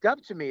fucked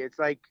up to me. It's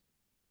like,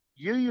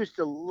 you used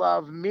to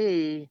love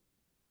me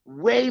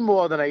way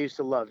more than I used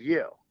to love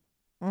you.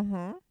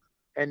 Mm-hmm.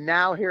 And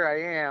now here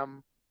I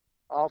am,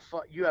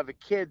 you have a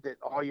kid that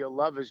all your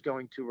love is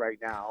going to right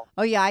now.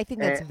 Oh, yeah. I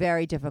think that's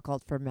very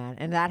difficult for men.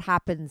 And that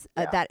happens.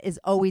 That is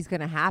always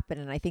going to happen.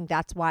 And I think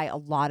that's why a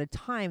lot of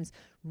times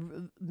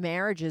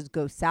marriages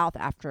go south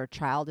after a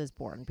child is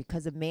born,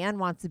 because a man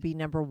wants to be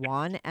number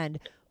one. And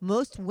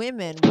most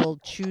women will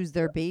choose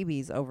their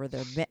babies over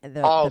the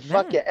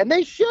fuck yeah. And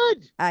they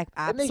should.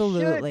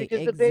 Absolutely. And they should,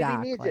 because exactly. the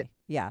baby needs it.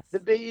 Yes.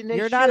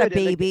 You're not a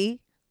baby.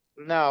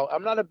 No,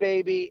 I'm not a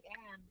baby.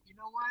 And you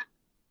know what?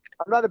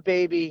 I'm not a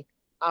baby.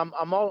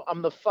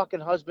 I'm the fucking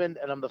husband,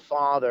 and I'm the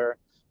father,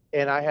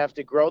 and I have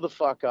to grow the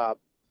fuck up,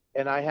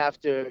 and I have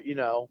to,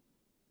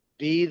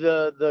 be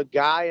the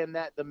guy and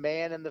the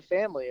man in the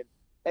family. And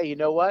hey, you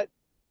know what?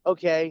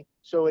 Okay,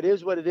 so it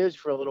is what it is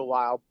for a little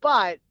while,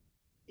 but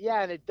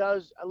yeah, and it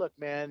does. Look,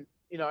 man,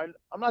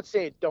 I'm not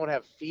saying don't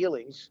have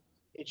feelings.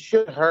 It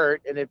should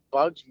hurt, and it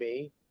bugs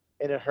me,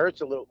 and it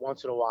hurts a little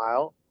once in a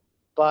while,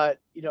 but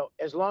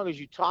as long as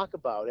you talk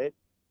about it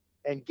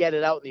and get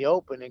it out in the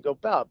open and go,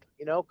 Bub,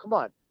 come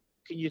on.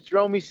 Can you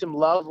throw me some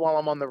love while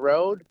I'm on the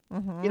road?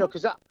 Mm-hmm.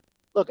 Because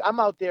I'm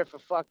out there for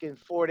fucking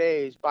 4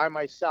 days by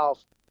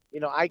myself.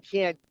 I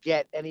can't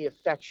get any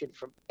affection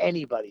from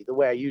anybody the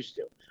way I used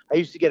to. I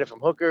used to get it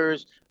from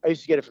hookers. I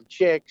used to get it from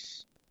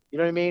chicks. You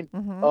know what I mean?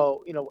 Mm-hmm.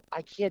 Oh,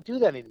 I can't do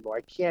that anymore.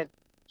 I can't.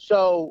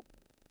 So,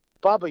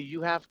 Bubba,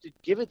 you have to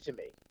give it to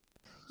me.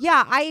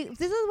 Yeah,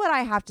 this is what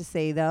I have to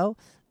say though.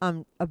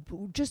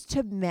 Just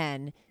to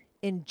men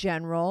in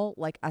general,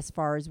 like as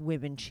far as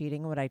women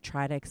cheating, what I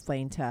try to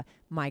explain to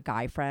my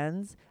guy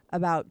friends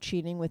about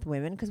cheating with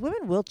women, because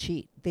women will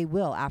cheat. They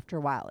will after a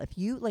while. If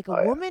you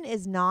a woman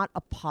is not a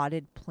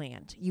potted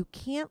plant. You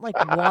can't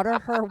water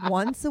her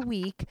once a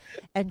week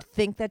and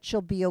think that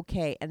she'll be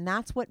okay. And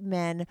that's what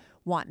men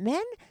want.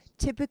 Men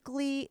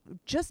typically,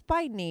 just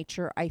by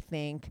nature, I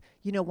think,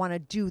 want to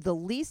do the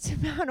least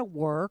amount of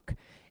work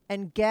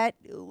and get,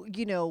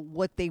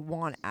 what they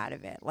want out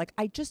of it. Like,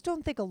 I just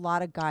don't think a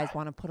lot of guys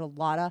want to put a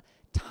lot of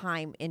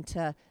time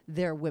into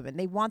their women.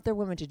 They want their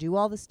women to do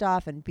all the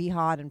stuff and be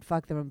hot and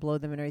fuck them and blow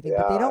them and everything,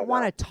 but they don't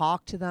want to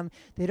talk to them.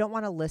 They don't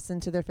want to listen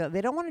to their feelings.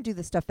 They don't want to do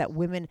the stuff that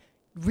women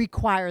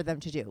require them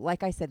to do.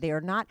 Like I said, they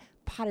are not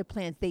potted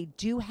plants. They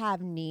do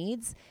have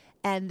needs,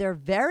 and they're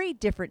very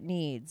different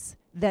needs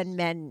than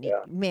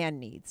man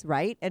needs,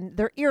 right? And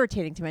they're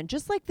irritating to men,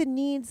 just like the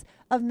needs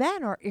of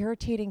men are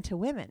irritating to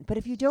women. But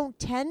if you don't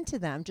tend to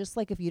them, just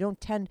like if you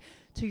don't tend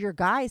to your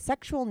guy's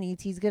sexual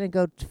needs, he's going to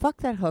go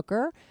fuck that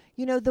hooker.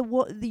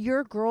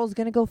 Your girl's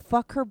going to go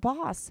fuck her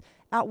boss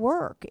at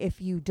work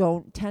if you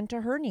don't tend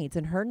to her needs.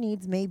 And her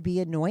needs may be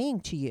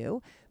annoying to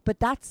you, but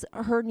that's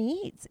her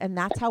needs, and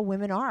that's how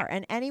women are.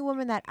 And any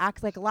woman that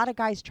acts like, a lot of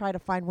guys try to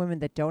find women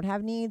that don't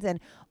have needs, and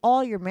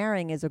all you're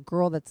marrying is a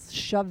girl that's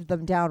shoved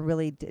them down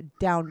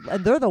down,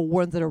 and they're the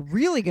ones that are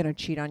really going to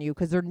cheat on you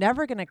because they're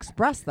never going to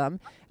express them,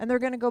 and they're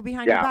going to go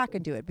behind your back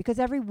and do it, because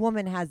every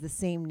woman has the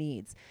same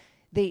needs.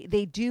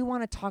 They do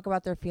want to talk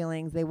about their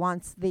feelings.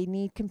 They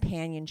need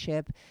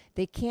companionship.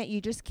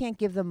 You just can't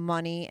give them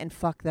money and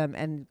fuck them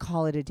and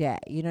call it a day.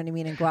 You know what I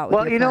mean? And go out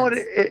with your friends. Well, you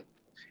know what?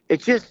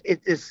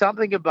 It's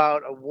something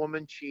about a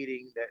woman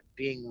cheating that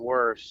being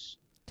worse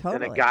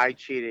than a guy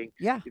cheating.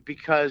 Yeah.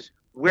 Because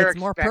we're it's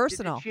more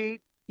personal. To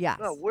cheat. Yes.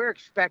 No, we're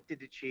expected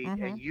to cheat,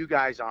 and you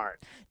guys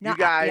aren't. No, you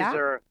guys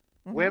are.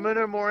 Women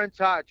are more in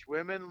touch.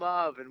 Women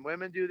love, and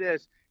women do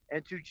this.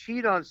 And to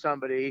cheat on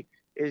somebody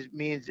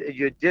means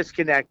you're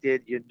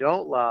disconnected. You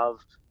don't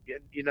love.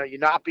 You're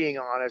not being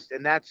honest,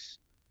 and that's,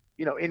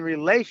 in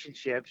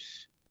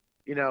relationships,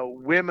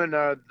 women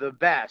are the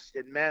best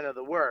and men are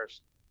the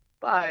worst.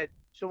 But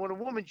so when a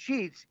woman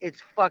cheats,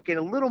 it's fucking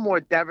a little more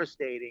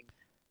devastating,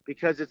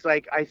 because it's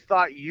like, I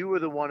thought you were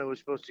the one who was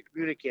supposed to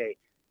communicate.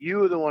 You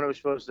were the one who was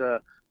supposed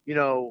to,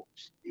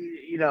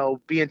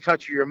 be in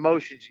touch with your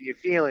emotions and your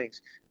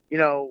feelings.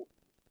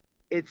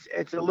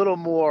 It's a little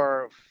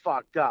more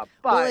fucked up.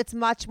 But well, it's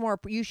much more.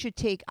 You should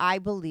take, I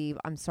believe,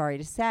 I'm sorry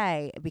to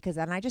say,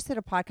 and I just did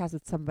a podcast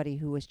with somebody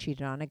who was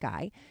cheated on, a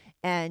guy.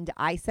 And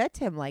I said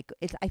to him, I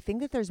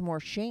think that there's more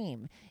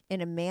shame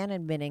in a man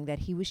admitting that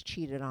he was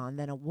cheated on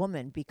than a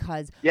woman,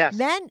 because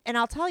men, and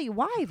I'll tell you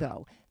why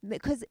though,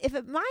 because if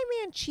my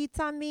man cheats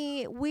on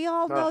me, we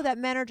all know that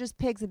men are just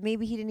pigs, and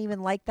maybe he didn't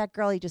even like that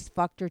girl. He just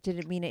fucked her. It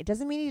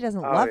doesn't mean he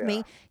doesn't love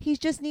me. He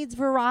just needs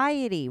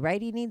variety,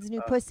 right? He needs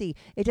new pussy.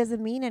 It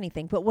doesn't mean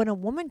anything. But when a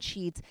woman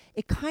cheats,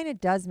 it kind of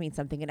does mean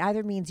something. It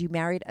either means you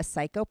married a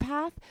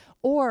psychopath,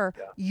 or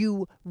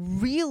you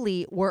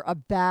really were a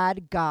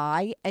bad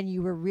guy and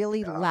you were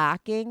really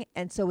lacking.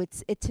 And so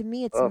to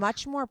me, it's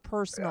much more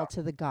personal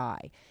to the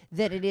guy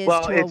than it is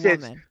to a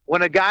woman.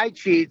 When a guy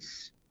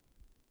cheats,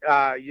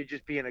 you're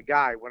just being a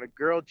guy. When a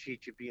girl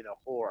cheats, you're being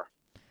a whore.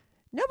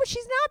 No, but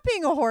she's not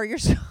being a whore. You're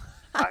so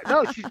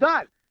no, she's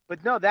not.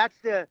 But no, that's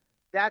the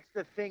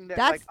thing that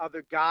like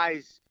other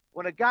guys.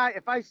 When a guy,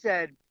 if I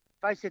said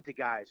to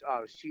guys, "Oh,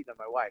 I was cheating on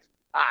my wife,"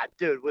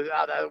 dude, with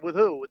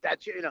who? With that,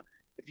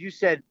 if you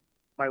said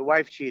my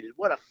wife cheated,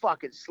 what a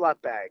fucking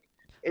slut bag.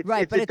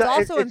 But it's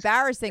also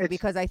embarrassing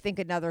because I think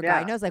another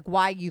guy knows, like,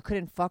 why you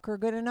couldn't fuck her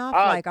good enough.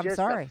 Like, I'm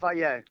sorry.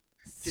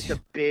 Just a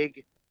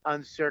big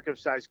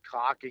uncircumcised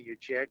cock in your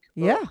chick.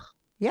 Yeah. Ugh.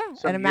 Yeah.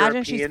 And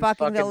imagine she's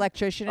fucking the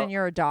electrician and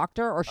you're a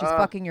doctor, or she's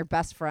fucking your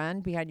best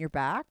friend behind your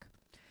back.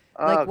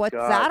 Like, what's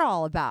that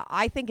all about?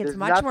 I think it's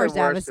much more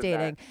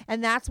devastating.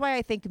 And that's why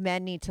I think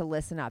men need to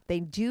listen up. They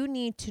do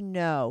need to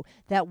know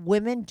that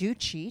women do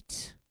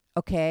cheat,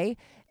 okay?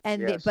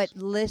 And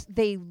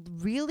they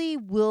really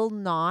will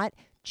not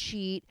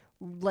cheat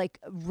like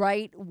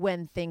right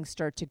when things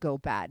start to go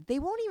bad. They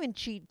won't even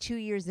cheat 2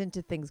 years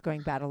into things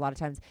going bad a lot of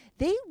times.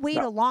 They wait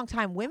a long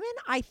time. Women,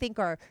 I think,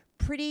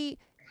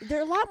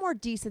 they're a lot more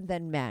decent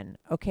than men,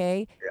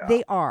 okay? Yeah.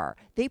 They are.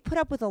 They put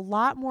up with a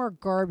lot more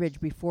garbage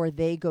before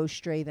they go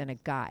stray than a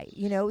guy,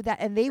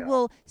 and they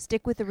will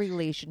stick with the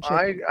relationship.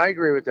 I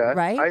agree with that.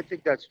 Right? I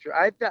think that's true.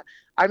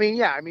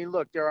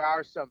 Look, there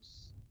are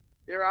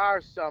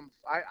some,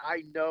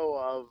 I know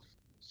of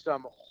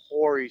some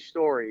hoary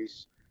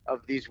stories of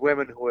these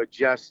women who are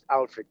just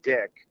out for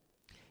dick.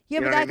 Yeah,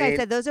 but like I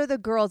said, those are the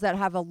girls that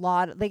have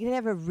they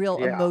have a real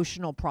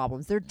emotional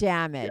problems. They're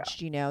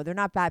damaged, they're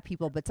not bad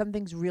people, but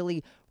something's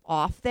really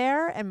off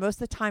there. And most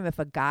of the time, if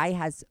a guy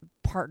has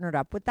partnered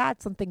up with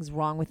that, something's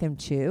wrong with him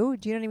too.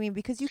 Do you know what I mean?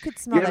 Because you could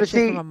smell that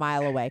shit from a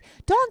mile away.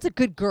 Dawn's a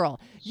good girl.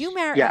 You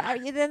marry,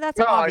 then that's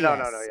obvious.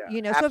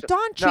 No, so if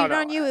Dawn cheated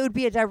on you, it would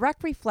be a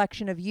direct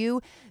reflection of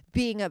you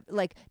being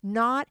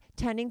not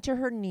tending to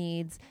her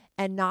needs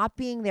and not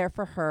being there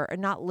for her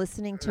and not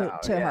listening to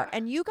her.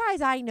 And you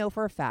guys, I know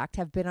for a fact,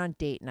 have been on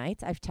date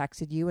nights. I've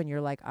texted you and you're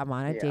like, I'm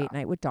on a date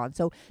night with Dawn.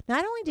 So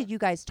not only did you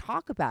guys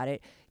talk about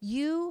it,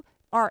 you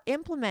are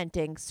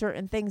implementing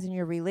certain things in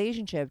your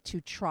relationship to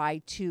try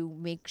to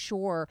make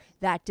sure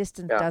that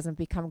distance doesn't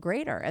become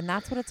greater. And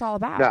that's what it's all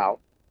about. No.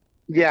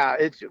 Yeah.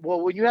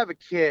 When you have a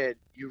kid,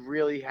 you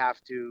really have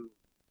to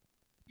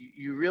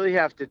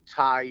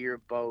tie your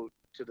boat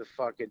to the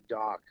fucking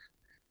dock,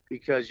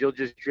 because you'll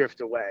just drift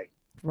away.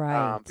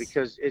 Right.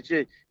 Because it's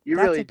just, you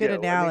That's really a good do. I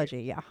mean,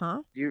 analogy. Yeah.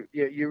 Huh? you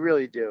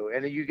really do,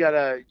 and you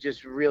gotta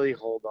just really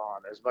hold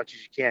on as much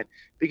as you can,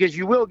 because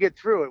you will get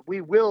through it. We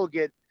will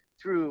get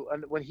through,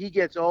 and when he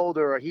gets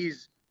older, or he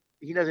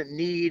doesn't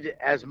need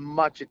as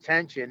much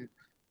attention.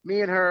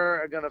 Me and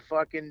her are gonna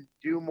fucking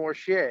do more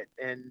shit,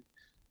 and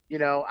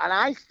and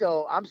I'm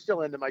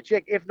still into my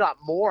chick, if not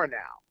more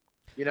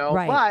now,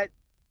 Right. but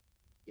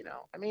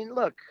I mean,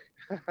 look,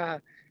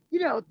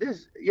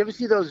 this. You ever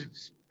see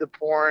the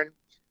porn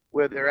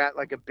where they're at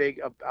like a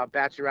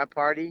bachelorette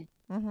party,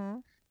 Mm-hmm.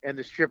 and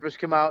the strippers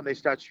come out and they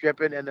start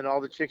stripping, and then all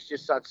the chicks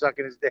just start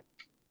sucking his dick.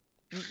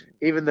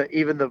 Even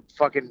the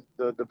fucking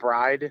the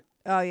bride.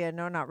 Oh yeah.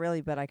 No, not really,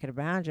 but I could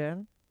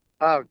imagine.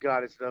 Oh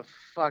God, it's the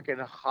fucking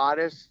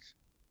hottest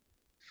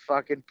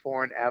fucking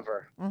porn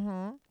ever.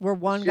 Mm-hmm. Where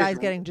one It's guy's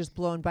just- getting just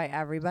blown by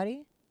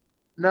everybody.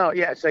 No,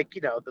 yeah, it's like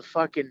the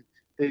fucking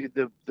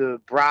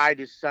the bride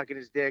is sucking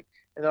his dick,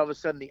 and all of a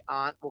sudden the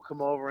aunt will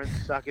come over and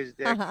suck his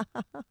dick. You know what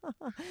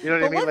I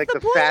But mean? what's Like the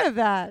point fat of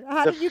that?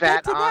 How the did you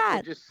fat get to aunt that?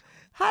 will just.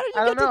 How did I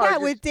you don't get to know, I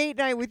that with just- date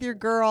night with your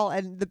girl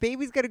and the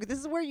baby's gonna? This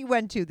is where you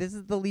went to. This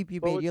is the leap you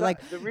Well, made. it's You're not-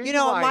 like, the reason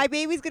why- my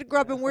baby's gonna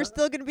grow up and we're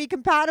still gonna be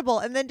compatible.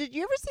 And then did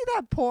you ever see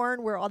that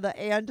porn where all the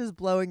aunt is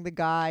blowing the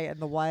guy and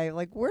the wife?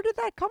 Like, where did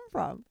that come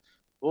from?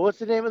 Well, what's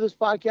the name of this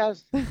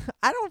podcast?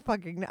 I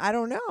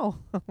don't know.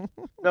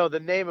 No, the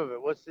name of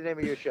it. What's the name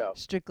of your show?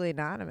 Strictly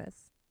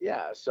Anonymous.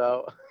 Yeah,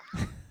 so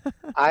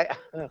I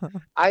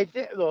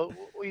think, well,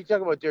 you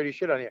talk about dirty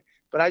shit on here,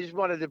 but I just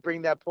wanted to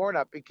bring that porn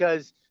up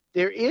because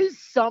there is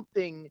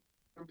something.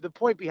 The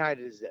point behind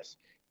it is this: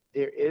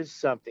 there is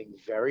something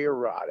very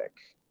erotic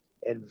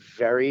and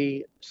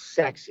very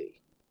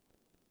sexy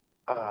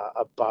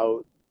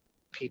about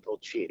people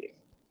cheating.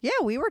 Yeah,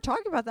 we were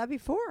talking about that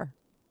before.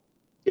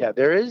 Yeah,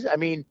 there is. I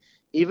mean,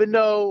 even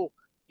though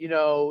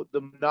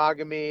the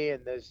monogamy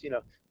and there's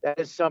that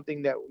is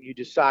something that you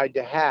decide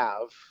to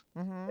have.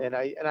 Mm-hmm. And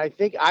I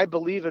think I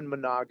believe in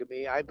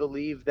monogamy. I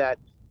believe that,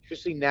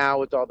 especially now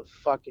with all the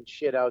fucking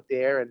shit out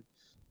there, and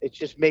it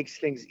just makes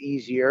things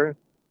easier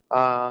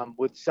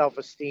with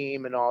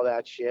self-esteem and all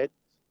that shit.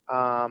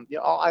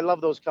 I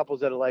love those couples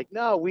that are like,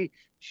 no, we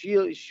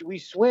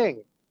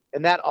swing,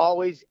 and that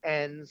always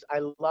ends. I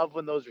love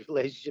when those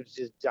relationships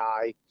just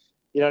die.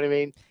 You know what I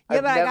mean? Yeah,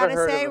 I've but I never gotta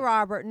heard say, of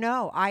Robert,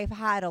 no, I've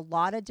had a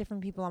lot of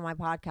different people on my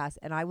podcast,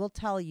 and I will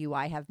tell you,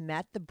 I have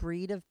met the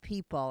breed of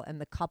people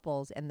and the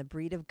couples and the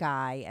breed of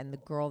guy and the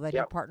girl that he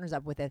Yep. partners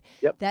up with it,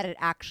 Yep. that it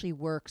actually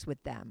works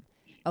with them.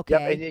 Yep,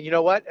 Okay. and you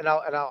know what? And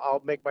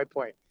I'll make my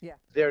point. Yeah.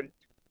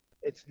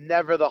 It's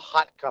never the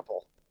hot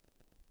couple.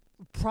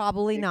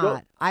 Probably You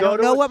not. I go don't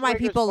to know a what my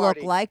swingers people party.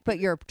 look like, but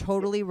you're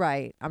totally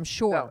right. I'm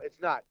sure. No, it's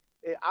not.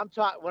 I'm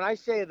talking when I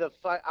say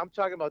I'm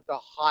talking about the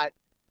hot,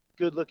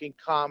 good-looking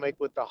comic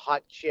with the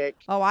hot chick.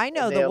 Oh, I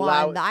know and they the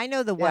allow one. it- I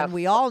know the Yeah, one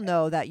we all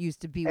know that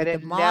used to be with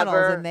and the it models,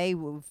 never- and they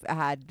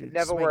had It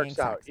never swinging works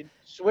out. sex.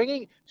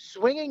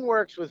 Swinging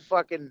works with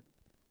fucking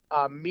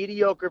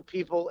mediocre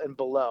people and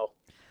below.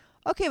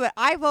 Okay, but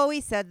I've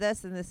always said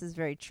this, and this is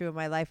very true in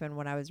my life and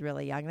when I was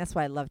really young. That's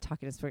why I love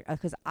talking to swingers,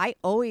 because I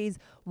always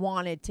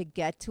wanted to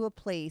get to a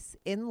place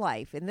in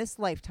life, in this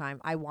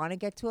lifetime, I want to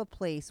get to a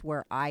place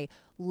where I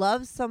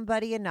love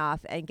somebody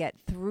enough and get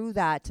through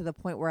that to the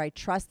point where I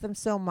trust them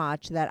so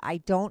much that I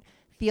don't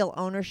feel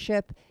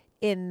ownership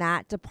in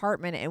that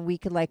department, and we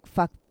could like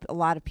fuck a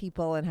lot of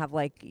people and have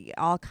like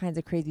all kinds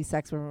of crazy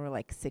sex when we're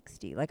like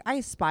 60. Like, I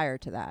aspire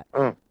to that.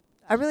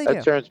 I really That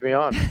do. turns me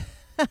on.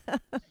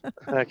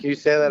 Can you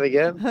say that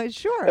again?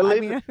 Sure. But I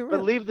leave, mean,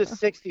 but leave the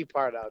 60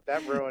 part out.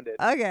 That ruined it.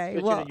 Okay,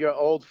 Especially well- your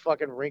old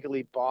fucking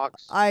wrinkly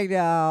box. I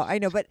know,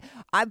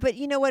 but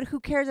you know what? Who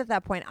cares at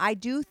that point? I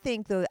do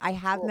think, though, I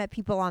have met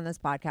people on this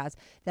podcast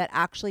that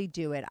actually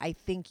do it. I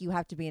think you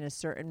have to be in a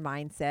certain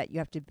mindset. You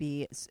have to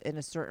be in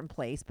a certain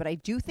place. But I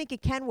do think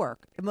it can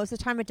work. Most of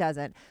the time it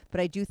doesn't, but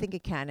I do think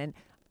it can. And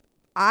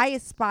I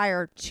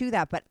aspire to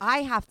that, but I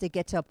have to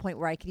get to a point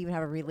where I can even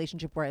have a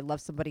relationship where I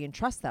love somebody and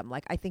trust them.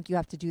 Like, I think you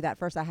have to do that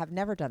first. I have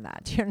never done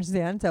that. Do you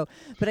understand? So,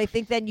 but I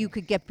think then you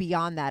could get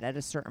beyond that at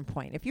a certain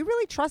point. If you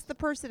really trust the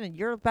person and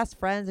you're best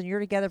friends and you're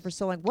together for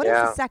so long, what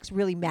does the sex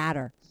really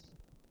matter?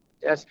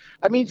 Yes.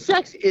 I mean,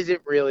 sex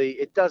isn't really,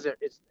 it doesn't,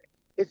 it's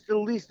the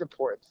least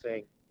important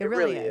thing. It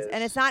really is.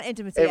 And it's not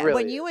intimacy. It really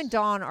when you is. and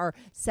Dawn are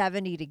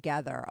 70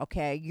 together,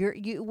 okay,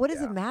 what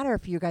does it matter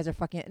if you guys are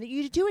fucking?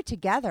 You do it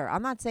together.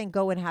 I'm not saying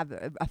go and have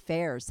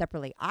affairs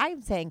separately.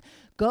 I'm saying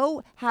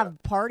go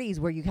have parties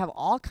where you have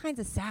all kinds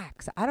of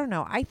sex. I don't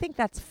know. I think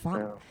that's fun.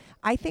 Yeah.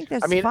 I think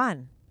that's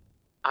fun.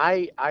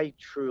 I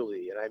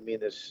truly, and I mean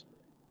this,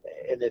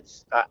 and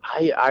it's,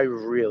 I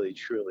really,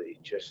 truly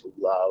just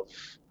love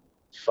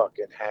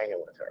fucking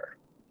hanging with her.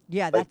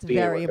 Yeah, Like that's being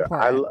very with her.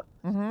 important.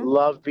 I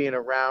love being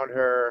around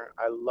her.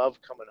 I love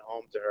coming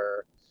home to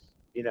her,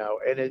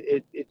 and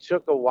it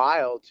took a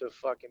while to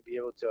fucking be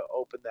able to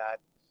open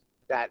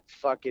that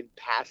fucking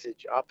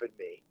passage up in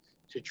me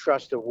to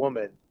trust a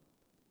woman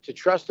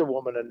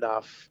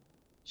enough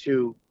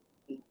to,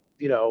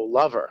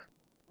 love her,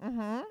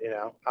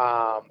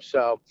 Mm-hmm.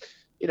 so,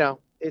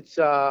 it's,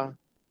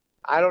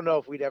 I don't know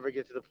if we'd ever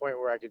get to the point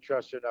where I could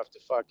trust her enough to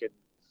fucking,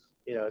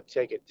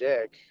 take a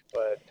dick.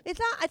 But it's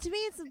not, to me,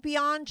 it's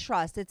beyond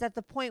trust. It's at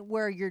the point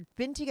where you've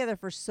been together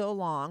for so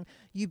long.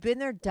 You've been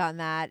there, done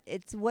that.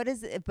 It's what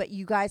is it? But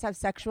you guys have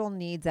sexual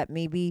needs that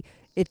maybe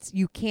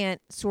you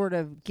can't sort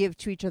of give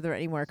to each other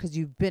anymore because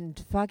you've been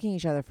fucking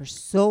each other for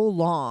so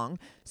long.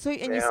 So,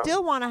 and you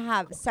still want to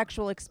have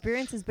sexual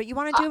experiences, but you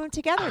want to do them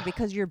together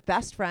because you're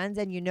best friends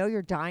and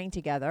you're dying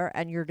together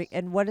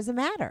and what does it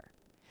matter?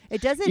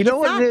 It doesn't. It's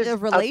not a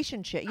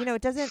relationship.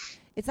 It doesn't.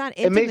 It's not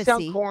intimacy. It may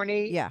sound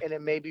corny, and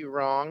it may be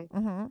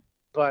wrong,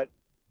 but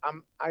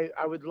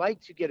I would like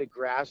to get a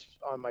grasp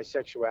on my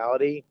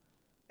sexuality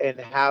and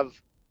have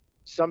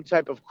some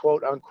type of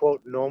quote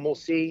unquote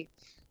normalcy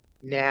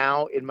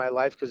now in my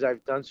life because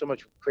I've done so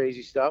much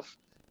crazy stuff.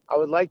 I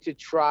would like to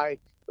try. It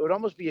would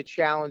almost be a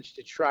challenge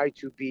to try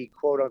to be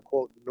quote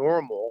unquote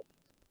normal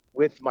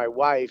with my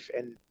wife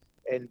and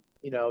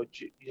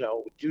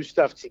do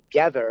stuff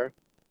together,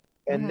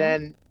 and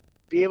then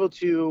be able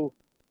to,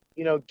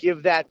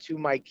 give that to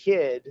my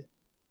kid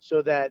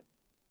so that,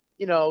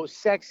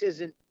 sex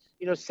isn't,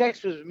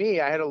 sex was me.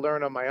 I had to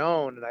learn on my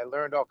own, and I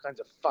learned all kinds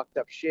of fucked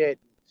up shit,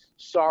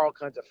 saw all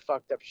kinds of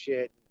fucked up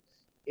shit.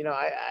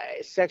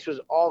 Sex was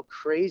all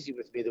crazy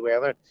with me the way I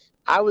learned.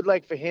 I would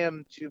like for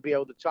him to be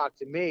able to talk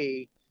to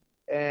me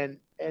and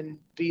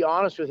be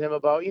honest with him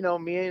about,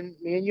 me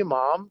and your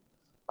mom,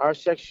 our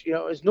sex,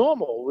 is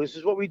normal. This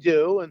is what we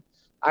do. And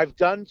I've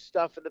done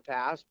stuff in the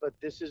past, but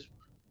this is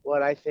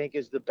what I think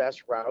is the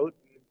best route.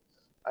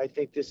 I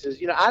think this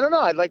is, I don't know.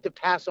 I'd like to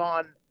pass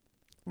on.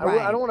 Right.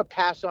 I don't want to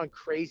pass on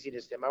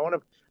craziness to him.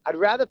 I'd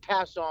rather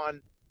pass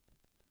on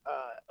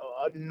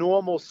a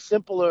normal,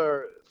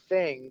 simpler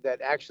thing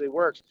that actually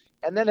works,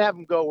 and then have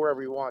him go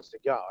wherever he wants to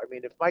go. I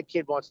mean, if my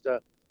kid wants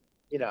to,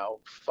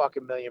 fuck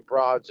a million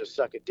broads or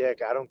suck a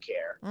dick, I don't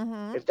care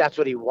if that's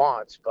what he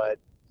wants. But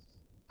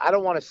I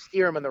don't want to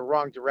steer him in the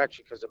wrong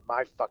direction because of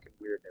my fucking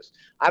weirdness.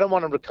 I don't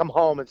want him to come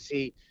home and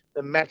see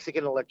the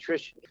Mexican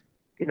electrician,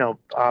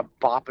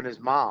 bopping his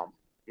mom.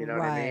 You know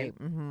what I mean?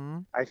 Mm-hmm.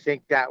 I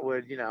think that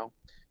would,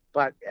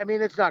 but I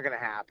mean, it's not going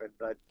to happen.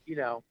 But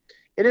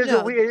it is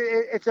a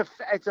weird. It's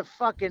a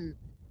fucking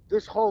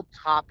this whole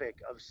topic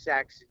of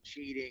sex and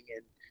cheating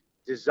and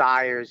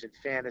desires and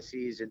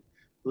fantasies and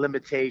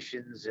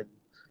limitations, and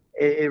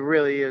it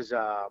really is.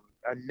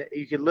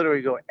 You can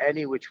literally go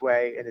any which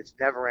way, and it's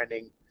never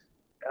ending.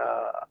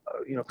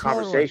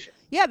 Conversation.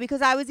 Totally. Yeah,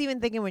 because I was even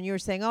thinking when you were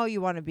saying, oh,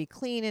 you want to be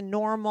clean and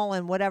normal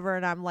and whatever.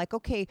 And I'm like,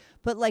 okay,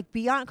 but like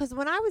beyond, because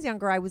when I was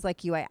younger, I was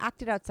like you. I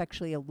acted out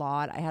sexually a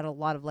lot. I had a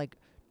lot of like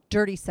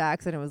dirty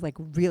sex, and it was like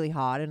really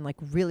hot and like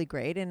really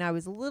great. And I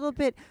was a little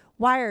bit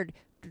wired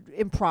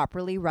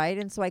improperly, right?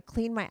 And so I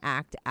cleaned my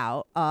act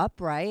up,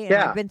 right? And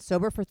I've been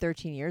sober for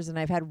 13 years and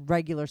I've had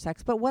regular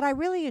sex. But what I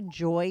really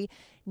enjoy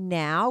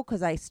now,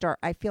 because I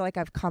feel like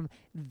I've come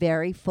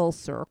very full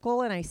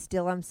circle, and I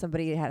still am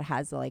somebody that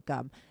has like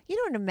an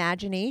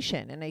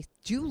imagination, and I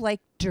do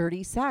like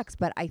dirty sex,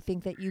 but I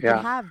think that you can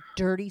have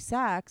dirty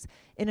sex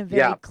in a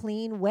very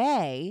clean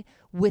way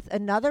with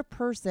another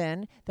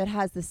person that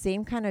has the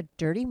same kind of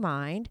dirty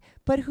mind,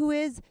 but who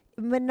is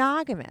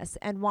monogamous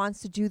and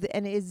wants to do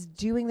and is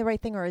doing the right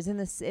thing, or is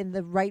in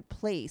the right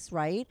place,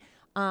 right?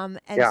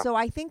 So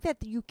I think that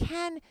you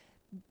can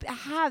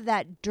have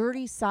that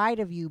dirty side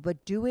of you,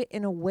 but do it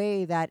in a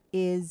way that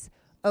is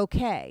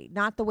okay,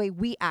 not the way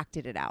we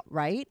acted it out,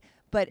 right?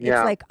 But it's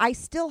like I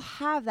still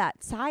have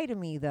that side of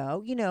me,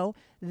 though,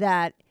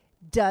 that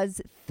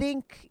does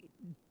think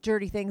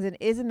dirty things and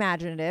is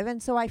imaginative.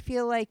 And so I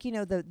feel like,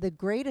 the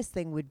greatest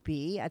thing would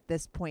be at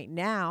this point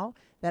now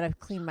that I've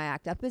cleaned my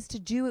act up is to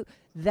do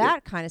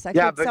that kind of sex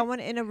with someone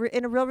in a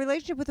real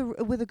relationship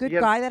with a good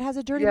guy that has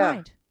a dirty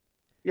mind.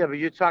 Yeah, but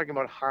you're talking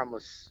about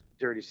harmless,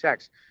 dirty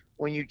sex.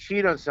 When you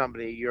cheat on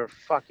somebody, you're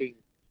fucking.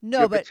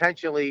 No, but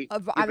potentially.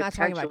 I'm not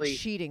talking about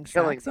cheating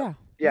sex.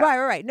 Yeah.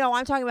 Right. No,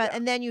 I'm talking about,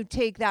 and then you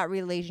take that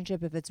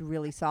relationship if it's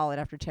really solid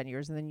after 10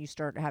 years, and then you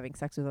start having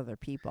sex with other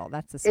people.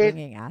 That's the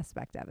swinging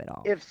aspect of it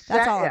all.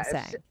 That's all I'm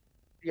saying.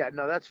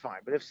 No, that's fine.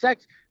 But if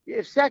sex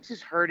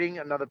is hurting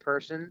another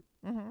person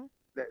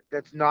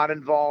that's not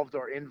involved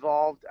or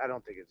involved, I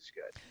don't think it's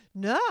good.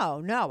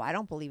 No, I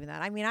don't believe in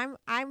that. I mean,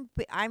 I'm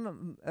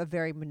a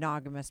very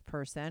monogamous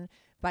person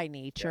by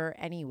nature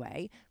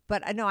anyway.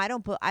 But no, I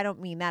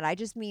don't mean that. I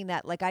just mean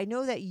that, like, I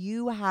know that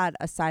you had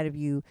a side of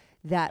you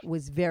that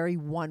was very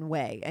one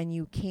way, and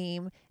you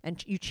came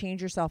and you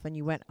changed yourself and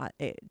you went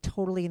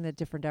totally in a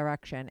different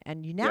direction.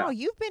 And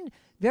you've been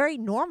very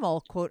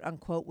normal, quote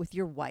unquote, with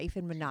your wife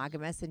and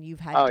monogamous, and you've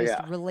had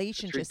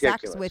relationship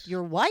sex with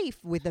your wife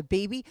with a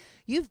baby.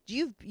 You've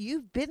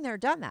been there,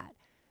 done that.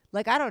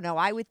 Like, I don't know.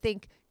 I would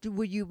think,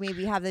 would you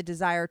maybe have the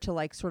desire to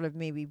like sort of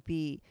maybe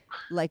be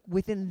like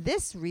within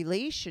this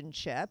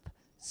relationship,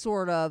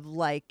 sort of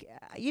like,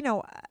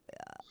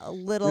 a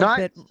little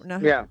bit? No?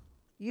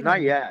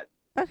 Not yet.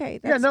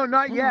 Okay.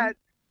 Not yet.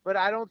 But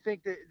I don't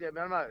think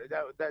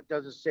that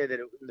doesn't say that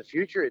in the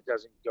future it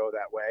doesn't go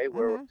that way.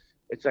 Where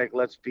it's like,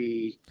 let's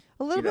be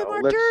a little bit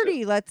more let's,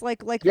 dirty. Let's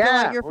like fill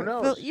yeah, out your. who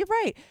knows? You're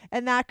right,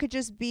 and that could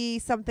just be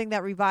something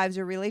that revives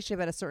your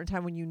relationship at a certain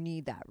time when you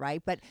need that,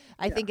 right? But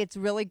I think it's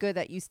really good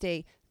that you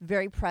stay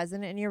very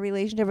present in your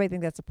relationship. I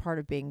think that's a part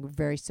of being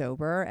very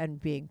sober and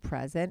being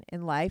present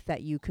in life,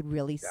 that you could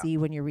really see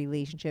when your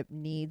relationship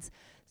needs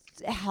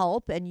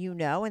help, and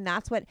and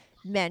that's what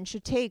men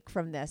should take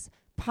from this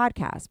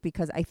podcast,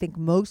 because I think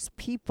most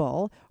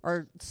people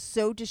are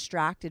so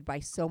distracted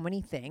by so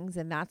many things,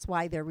 and that's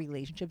why their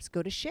relationships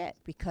go to shit,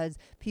 because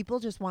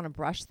people just want to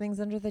brush things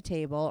under the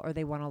table, or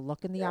they want to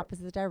look in the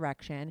opposite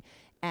direction.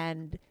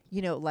 And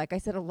like I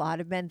said, a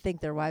lot of men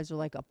think their wives are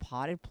like a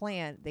potted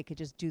plant. They could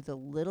just do the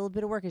little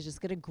bit of work, it's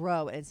just going to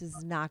grow, and it's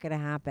just not going to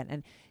happen,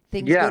 and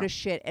things go to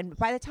shit. And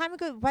by the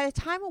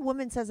time a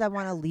woman says, I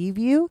want to leave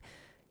you,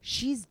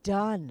 she's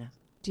done.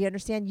 Do you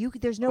understand?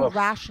 There's no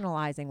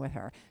rationalizing with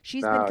her.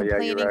 She's been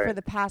complaining for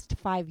the past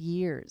 5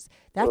 years.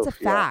 That's a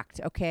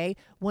fact, okay?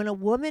 When a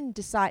woman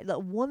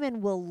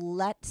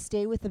will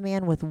stay with a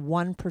man with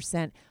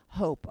 1%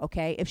 hope,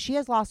 okay? If she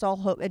has lost all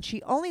hope, and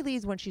she only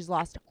leaves when she's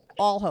lost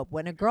all hope.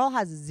 When a girl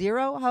has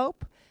zero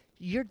hope,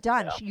 you're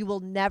done. Yeah. You will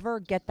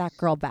never get that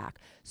girl back.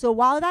 So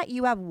while that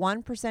you have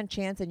 1%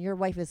 chance and your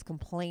wife is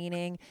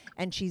complaining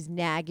and she's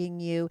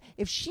nagging you,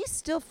 if she's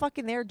still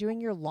fucking there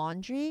doing your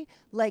laundry,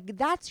 like,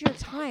 that's your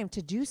time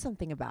to do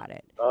something about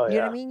it. You know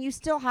what I mean? You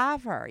still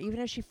have her. Even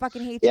if she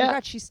fucking hates your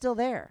guts, she's still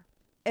there.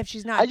 If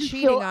she's not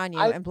cheating on you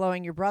and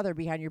blowing your brother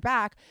behind your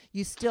back,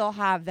 you still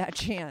have that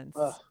chance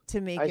to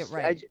make it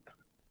right.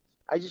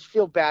 I just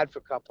feel bad for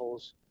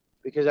couples,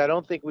 because I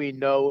don't think we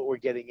know what we're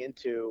getting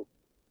into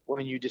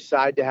when you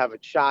decide to have a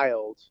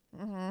child.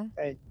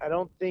 And I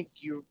don't think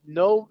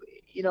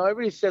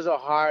everybody says how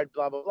hard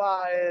blah blah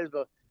blah is,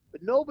 but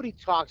nobody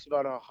talks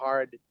about how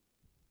hard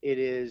it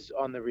is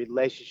on the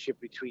relationship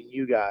between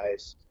you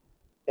guys,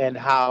 and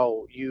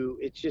how you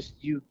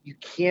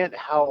can't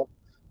help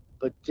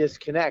but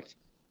disconnect.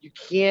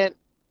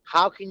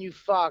 How can you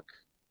fuck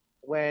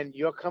when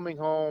you're coming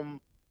home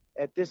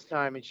at this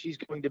time and she's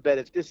going to bed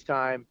at this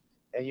time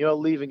and you're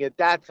leaving at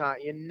that time?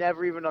 You're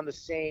never even on the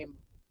same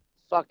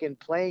fucking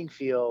playing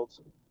field,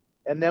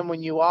 and then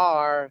when you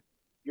are,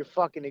 you're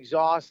fucking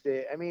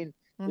exhausted. I mean,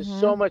 there's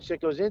so much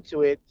that goes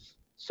into it,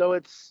 so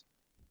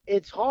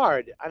it's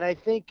hard. And I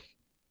think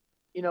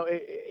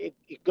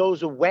it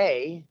goes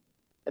away,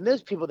 and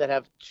there's people that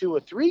have 2 or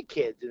 3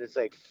 kids, and it's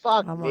like,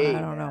 fuck me, I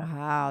don't know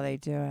how they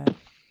do it.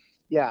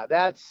 Yeah,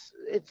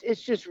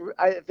 it's just,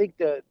 I think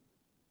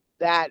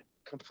that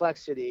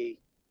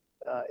complexity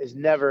is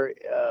never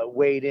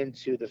weighed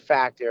into the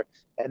factor,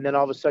 and then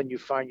all of a sudden you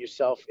find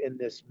yourself in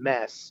this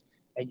mess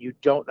and you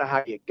don't know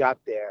how you got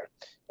there,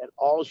 and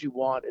all you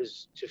want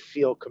is to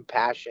feel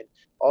compassion.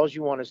 All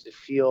you want is to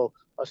feel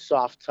a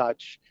soft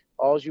touch.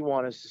 All you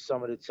want is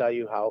someone to tell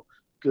you how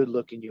good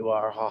looking you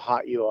are, how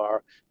hot you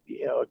are,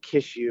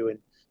 kiss you, and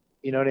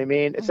you know what I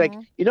mean? It's like,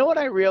 what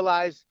I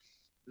realized,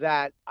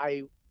 that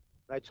I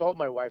told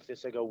my wife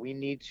this, I go, we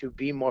need to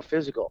be more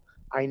physical.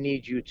 I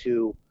need you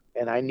to,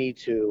 and I need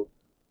to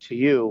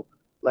you,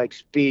 like,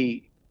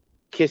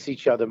 kiss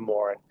each other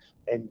more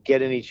and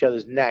get in each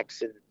other's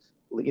necks, and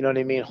you know what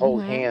I mean,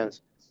 hold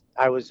hands.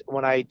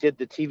 When I did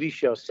the TV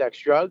show Sex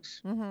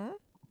Drugs,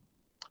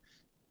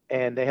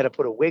 and they had to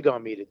put a wig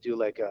on me to do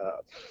like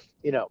the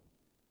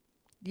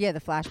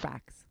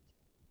flashbacks,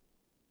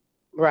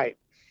 right?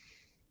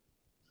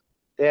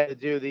 They had to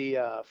do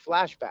the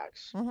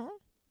flashbacks,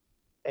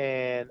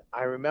 and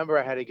I remember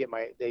I had to get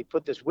they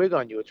put this wig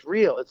on you. It's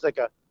real. It's like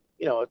a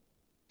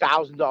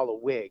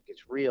 $1,000 wig.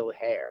 It's real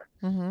hair.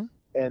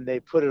 And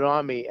they put it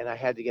on me, and I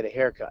had to get a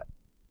haircut.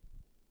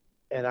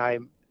 And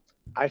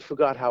I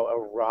forgot how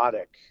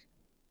erotic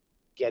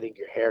getting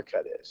your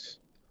haircut is.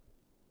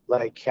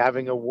 Like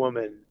having a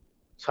woman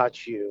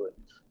touch you,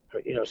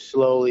 and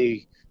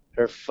slowly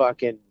her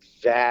fucking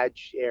vag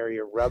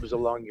area rubs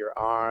along your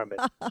arm,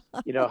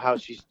 and how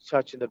she's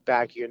touching the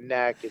back of your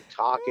neck and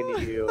talking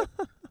to you.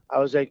 I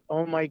was like,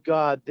 oh my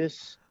God,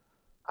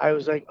 I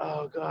was like,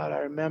 oh God, I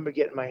remember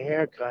getting my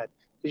hair cut.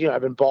 Because,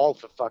 I've been bald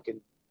for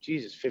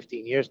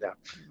 15 years now.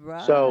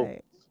 Right. So,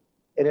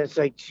 and it's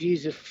like,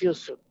 Jesus, feels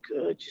so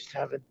good just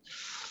I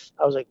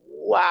was like,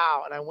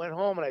 wow. And I went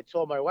home and I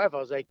told my wife, I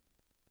was like,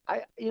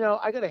 I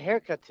got a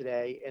haircut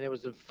today, and it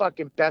was the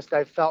fucking best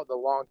I felt in a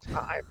long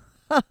time.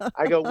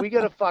 I go, we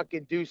got to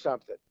fucking do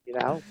something,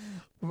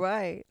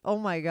 Right. Oh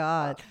my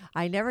God.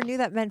 I never knew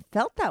that men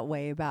felt that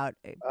way about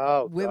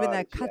women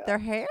that cut their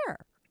hair.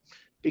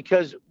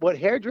 Because what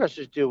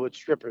hairdressers do, what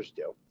strippers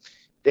do,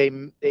 they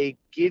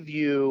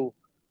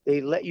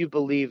let you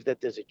believe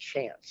that there's a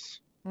chance.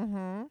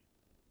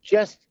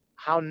 Just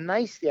how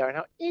nice they are and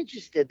how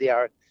interested they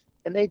are.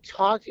 And they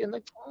talk to you and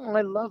like, oh,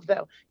 I love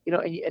that.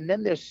 And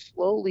then they're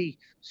slowly,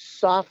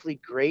 softly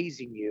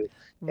grazing you.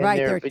 Right.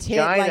 Their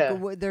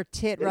vagina, their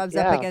tit rubs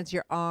up against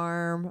your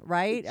arm,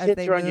 right?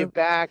 Tits are on your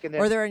back.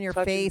 Or they're in your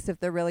face if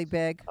they're really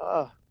big.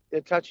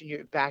 they're touching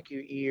your back of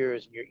your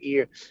ears and your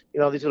ear,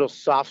 these little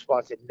soft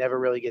spots that never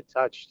really get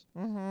touched.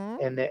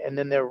 Mm-hmm. And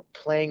then they're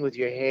playing with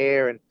your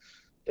hair and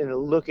they're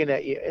looking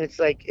at you, and it's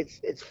like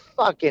it's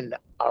fucking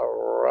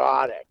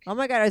erotic. Oh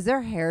my God, is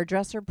there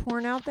hairdresser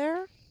porn out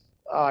there?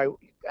 There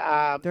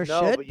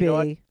should but you know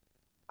what? be.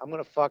 I'm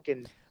gonna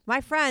fucking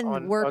My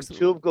friend works. on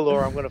Tube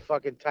Galore. I'm gonna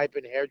fucking type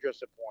in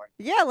hairdresser porn.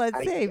 Yeah, let's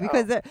see.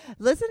 Because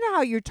listen to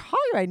how you're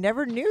talking. I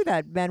never knew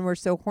that men were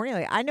so horny.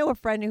 Like, I know a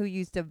friend who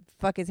used to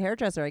fuck his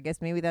hairdresser. I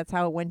guess maybe that's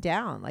how it went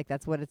down. Like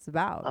that's what it's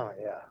about. Oh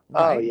yeah.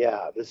 Right? Oh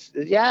yeah.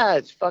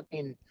 It's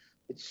fucking.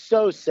 It's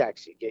so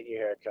sexy getting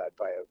your hair cut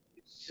by a.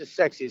 It's the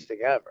sexiest thing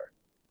ever.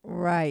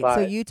 Right. But,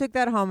 so you took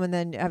that home, and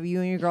then have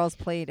you and your girls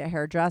played a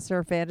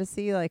hairdresser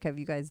fantasy? Like, have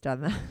you guys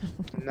done that?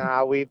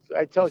 Nah,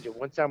 I told you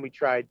one time we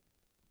tried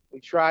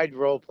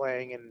role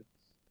playing, and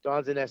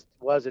Dawn's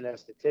was an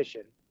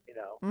esthetician,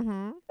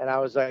 Mm-hmm. and I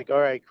was like, all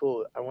right,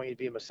 cool. I want you to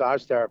be a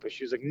massage therapist.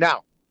 She was like,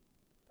 no.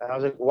 And I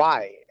was like,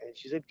 why? And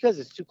she's like, because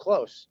it's too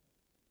close.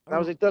 And I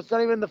was like, that's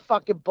not even the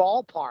fucking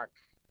ballpark.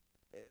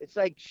 It's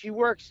like she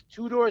works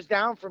 2 doors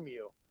down from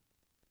you.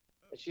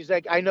 And she's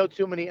like, I know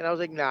too many. And I was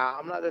like, nah,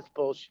 I'm not. That's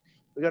bullshit.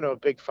 We got into a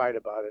big fight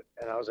about it.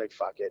 And I was like,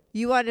 fuck it.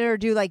 You wanted her to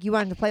do you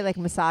wanted to play like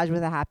massage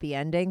with a happy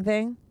ending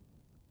thing?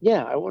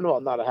 Yeah, I wouldn't.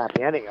 Well, not a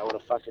happy ending. I would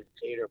have fucking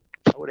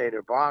ate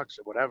her box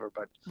or whatever.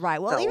 But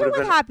Right. Well, no, even with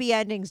been... happy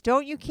endings,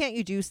 can't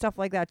you do stuff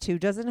like that too?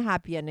 Doesn't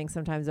happy endings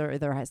sometimes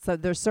so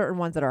there's certain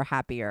ones that are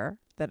happier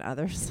than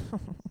others,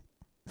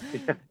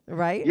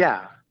 right?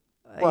 Yeah.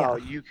 Well,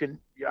 yeah. you can.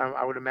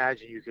 I would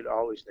imagine you could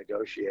always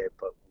negotiate,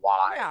 but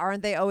why? Yeah,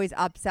 aren't they always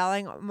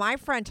upselling? My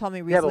friend told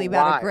me recently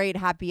about a great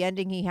happy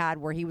ending he had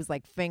where he was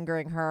like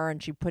fingering her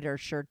and she put her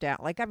shirt down.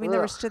 Like, I mean,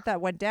 there was shit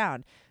that went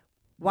down.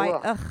 Why?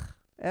 Ugh.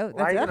 Oh,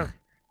 Why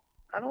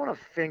I don't want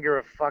to finger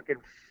a fucking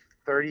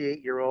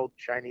 38-year-old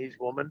Chinese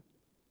woman.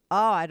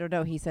 Oh, I don't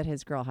know. He said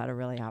his girl had a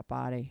really hot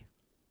body.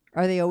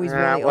 Are they always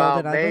really old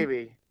and ugly?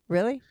 Maybe.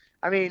 Really?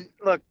 I mean,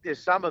 look,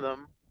 there's some of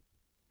them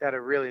that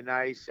are really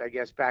nice. I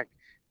guess back,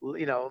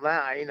 you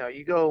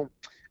go.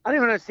 I don't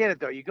even understand it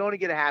though. You go to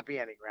get a happy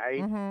ending,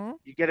 right? Mm-hmm.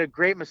 You get a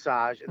great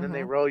massage, and then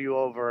they roll you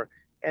over,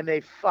 and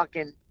they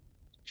fucking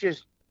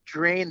just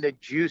drain the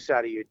juice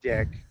out of your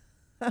dick,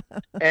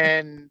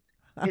 and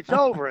it's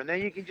over. And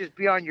then you can just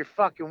be on your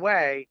fucking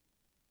way,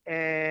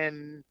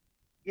 and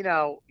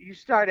you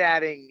start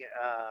adding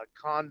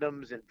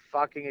condoms and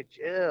fucking it.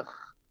 Ugh.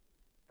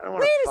 I don't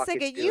want to Wait a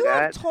second. You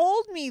have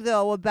told me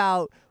though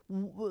about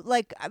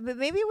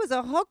maybe it was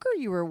a hooker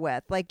you were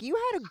with. Like you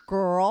had a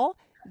girl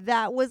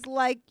that was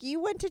like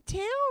you went to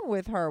town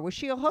with her. Was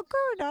she a hooker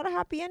or not a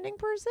happy ending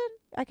person?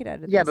 I could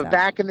edit. Yeah, this but out.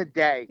 back in the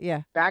day.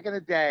 Yeah. Back in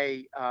the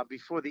day,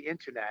 before the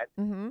internet,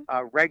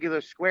 Mm-hmm. regular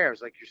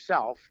squares like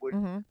yourself would.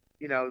 Mm-hmm.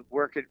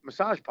 Work at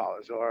massage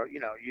parlors, or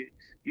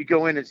you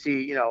go in and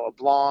see a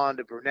blonde,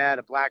 a brunette,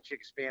 a black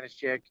chick, a Spanish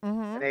chick,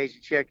 Mm-hmm. an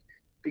Asian chick,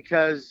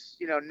 because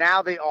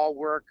now they all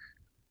work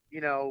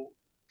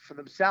for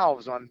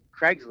themselves on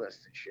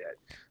Craigslist and shit.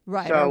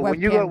 Right. So or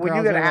when you go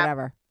webcam girls or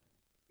whatever.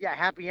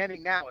 happy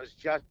ending now is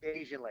just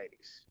Asian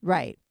ladies.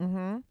 Right.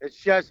 Mm-hmm. It's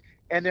just,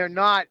 and they're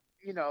not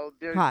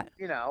they're hot.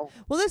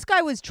 Well, this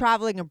guy was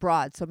traveling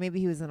abroad, so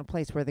maybe he was in a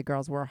place where the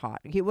girls were hot.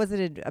 He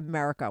wasn't in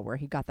America where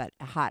he got that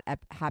hot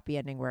happy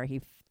ending where he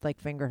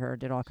fingered her,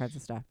 did all kinds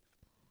of stuff.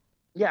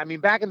 Yeah, I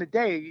mean, back in the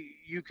day,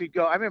 you could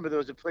go. I remember there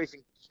was a place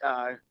in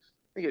I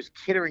think it was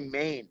Kittering,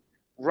 Maine,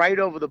 right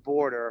over the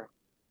border.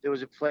 There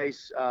was a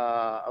place,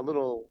 a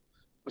little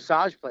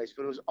massage place,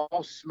 but it was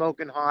all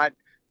smoking hot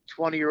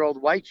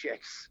 20-year-old white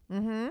chicks.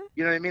 Mm-hmm.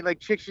 You know what I mean? Like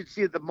chicks you'd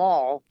see at the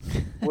mall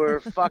were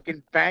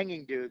fucking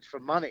banging dudes for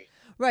money.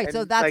 Right, And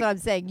so that's what I'm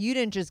saying. You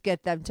didn't just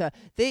get them to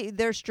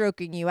they're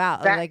stroking you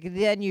out.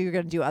 Then you're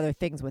going to do other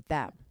things with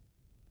them.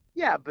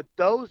 Yeah, but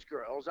those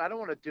girls, I don't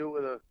want to do it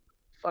with a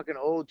fucking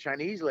old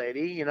Chinese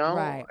lady.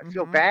 Right. I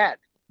feel bad.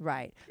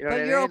 Right. You know but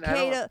what you're I mean?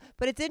 okay to.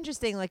 But it's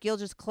interesting. Like you'll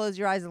just close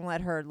your eyes and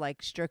let her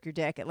stroke your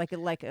dick,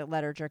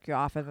 let her jerk you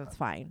off, and that's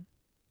fine.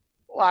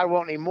 Well, I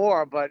won't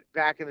anymore, but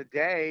back in the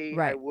day,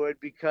 Right. I would,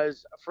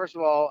 because first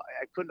of all,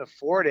 I couldn't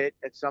afford it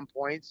at some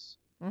points.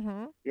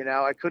 Mm-hmm.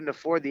 I couldn't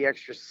afford the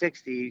extra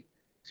 60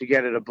 to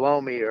get her to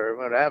blow me or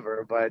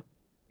whatever. But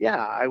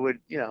yeah, I would.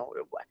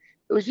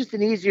 It was just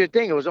an easier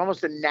thing. It was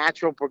almost a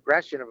natural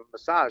progression of a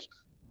massage.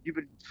 You've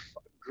been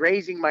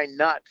grazing my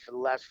nut for the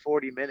last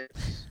 40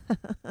 minutes,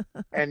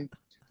 and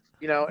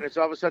and it's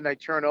all of a sudden I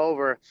turn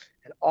over,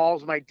 and all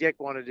my dick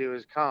want to do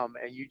is come,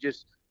 and you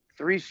just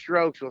 3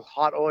 strokes with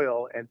hot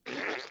oil, and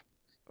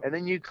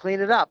then you clean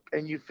it up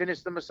and you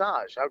finish the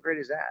massage. How great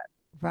is that?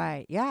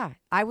 Right. Yeah.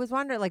 I was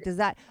wondering, does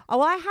that?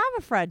 Oh, I have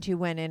a friend who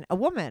went in, a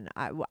woman.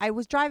 I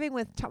was driving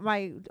with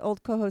my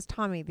old co-host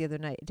Tommy the other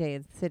day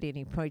in the city, and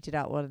he pointed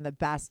out one of the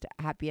best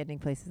happy ending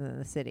places in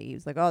the city. He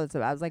was like, "Oh, that's."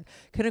 I was like,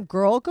 "Can a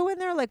girl go in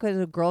there?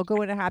 Could a girl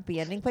go in a happy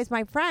ending place?"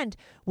 My friend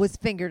was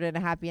fingered in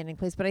a happy ending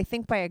place, but I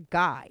think by a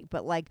guy.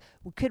 But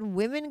could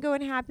women go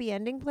in happy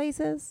ending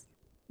places?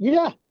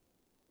 Yeah.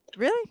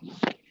 Really?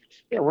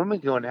 Yeah, women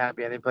go in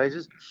happy ending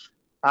places.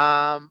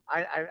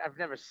 I've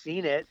never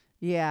seen it.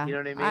 Yeah. You know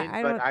what I mean?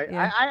 I But don't-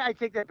 yeah. I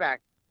take that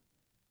back.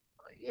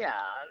 Yeah,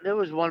 there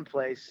was one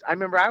place. I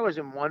remember I was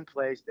in one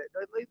place that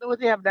what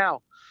they have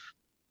now.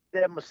 They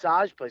have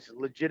massage places,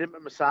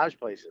 legitimate massage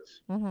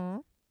places, Mm-hmm.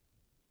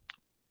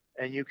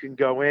 and you can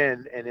go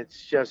in, and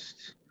it's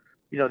just,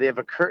 they have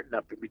a curtain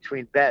up in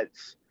between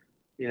beds.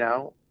 You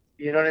know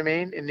what I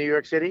mean? In New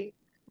York City,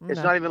 it's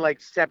No. not even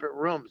like separate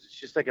rooms. It's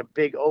just like a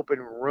big open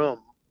room.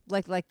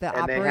 Like the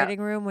And they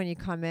operating room when you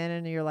come in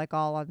and you're like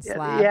all on Yeah,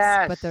 slabs.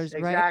 yes, But there's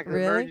exactly.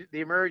 really.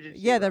 The emergency.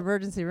 Yeah, the room.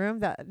 emergency room.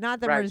 Not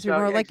the Right, emergency so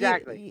room. Like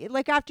exactly.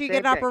 like after you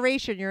Same get an thing.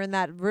 operation, you're in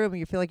that room.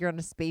 You feel like you're on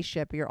a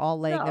spaceship. You're all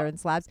laying there No. in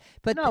slabs.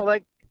 But No,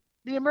 like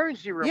the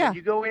emergency room. Yeah. When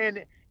you go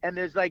in and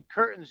there's like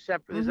curtains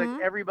separate. There's Mhm.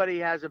 like everybody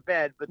has a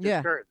bed, but there's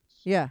Yeah.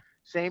 curtains. yeah,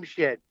 Same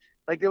shit.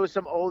 Like there was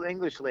some old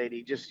English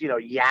lady just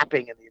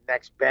yapping in the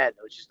next bed.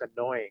 It was just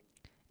annoying.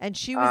 and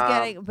she was Um,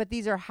 getting. But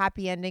these are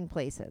happy ending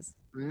places.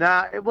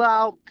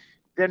 Well,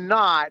 they're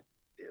not.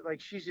 Like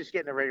she's just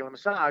getting a regular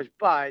massage,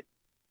 but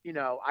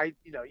I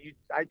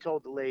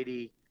told the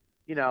lady,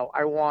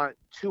 I want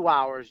 2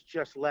 hours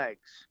just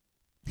legs.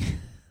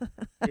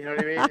 You know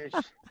what I mean?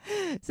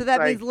 So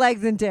that means like-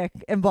 legs and dick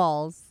and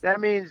balls.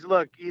 That means,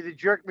 look, either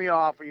jerk me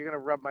off or you're gonna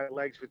rub my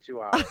legs for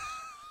 2 hours.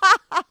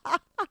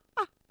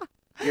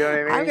 You know what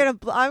I mean?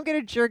 I'm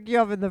gonna jerk you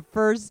off in the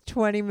first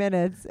 20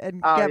 minutes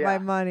and Oh, get yeah. my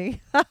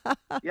money.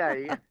 Yeah,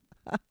 you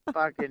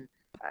fucking,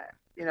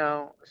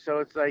 So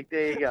it's like,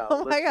 there you go.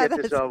 Oh my Let's God,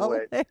 get this that's over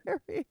with.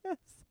 hilarious.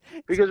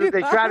 Because what 2 they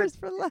try to- hours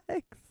for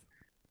legs.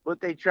 What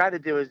they try to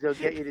do is they'll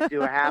get you to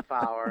do a half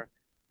hour,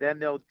 then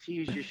they'll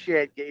tease your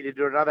shit, get you to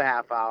do another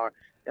half hour,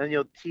 and then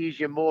you'll tease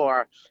you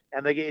more,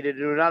 and they get you to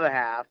do another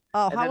half,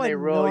 Oh, and how then they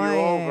roll you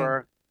annoying.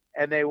 over,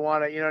 and they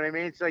want to, you know what I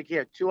mean? It's like,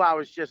 here, 2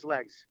 hours just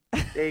legs.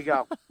 There you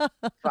go.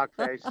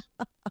 Fuckface.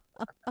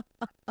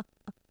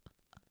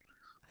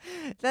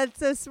 That's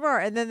so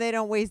smart. And then they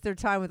don't waste their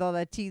time with all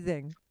that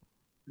teasing.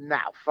 Nah,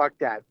 fuck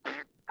that.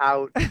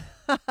 Out,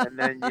 and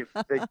then the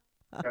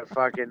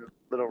fucking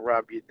little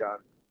rub, you're done.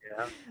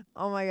 Yeah.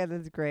 Oh my God,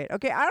 that's great.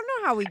 Okay, I don't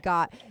know how we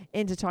got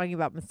into talking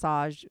about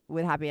massage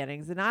with happy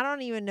endings, and I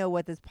don't even know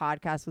what this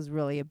podcast was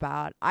really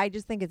about. I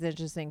just think it's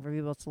interesting for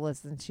people to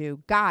listen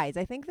to. Guys,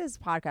 I think this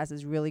podcast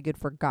is really good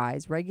for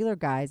guys, regular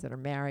guys that are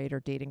married or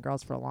dating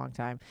girls for a long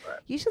time. Right.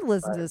 You should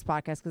listen to Right. this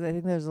podcast because I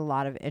think there's a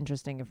lot of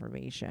interesting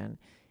information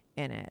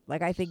in it.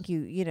 Like I think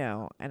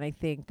and I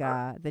think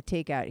the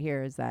takeout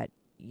here is that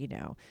you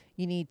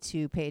need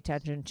to pay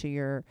attention to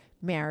your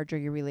marriage or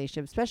your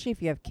relationship, especially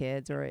if you have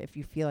kids or if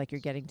you feel like you're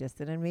getting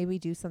distant, and maybe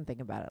do something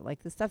about it.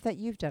 Like the stuff that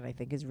you've done, I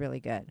think is really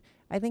good.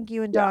 I think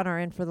you and Dawn are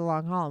in for the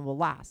long haul and will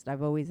last.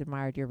 I've always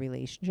admired your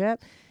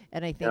relationship.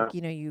 And I think,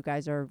 you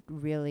guys are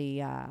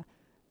really,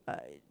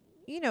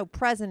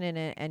 present in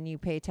it and you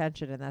pay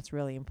attention, and that's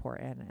really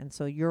important. And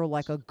so you're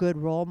like a good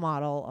role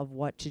model of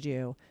what to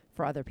do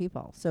for other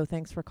people. So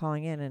thanks for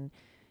calling in and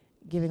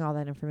giving all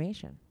that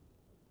information.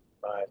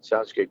 All right,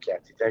 sounds good,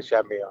 Kathy. Thanks for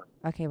having me on.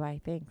 Okay, bye.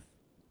 Thanks.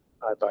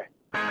 All right,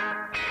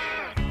 bye.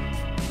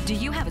 Do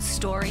you have a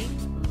story,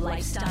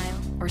 lifestyle,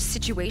 or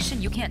situation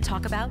you can't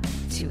talk about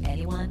to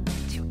anyone?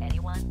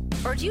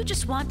 Or do you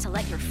just want to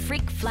let your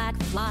freak flag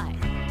fly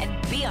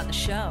and be on the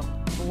show?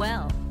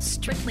 Well,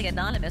 Strictly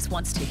Anonymous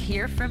wants to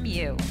hear from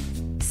you.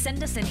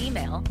 Send us an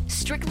email,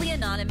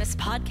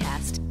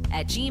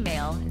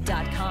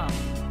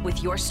 strictlyanonymouspodcast@gmail.com,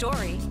 with your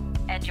story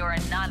and your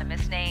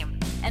anonymous name.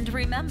 And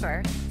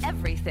remember,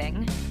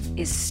 everything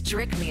is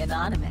strictly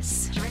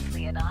anonymous.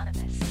 Strictly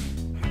Anonymous.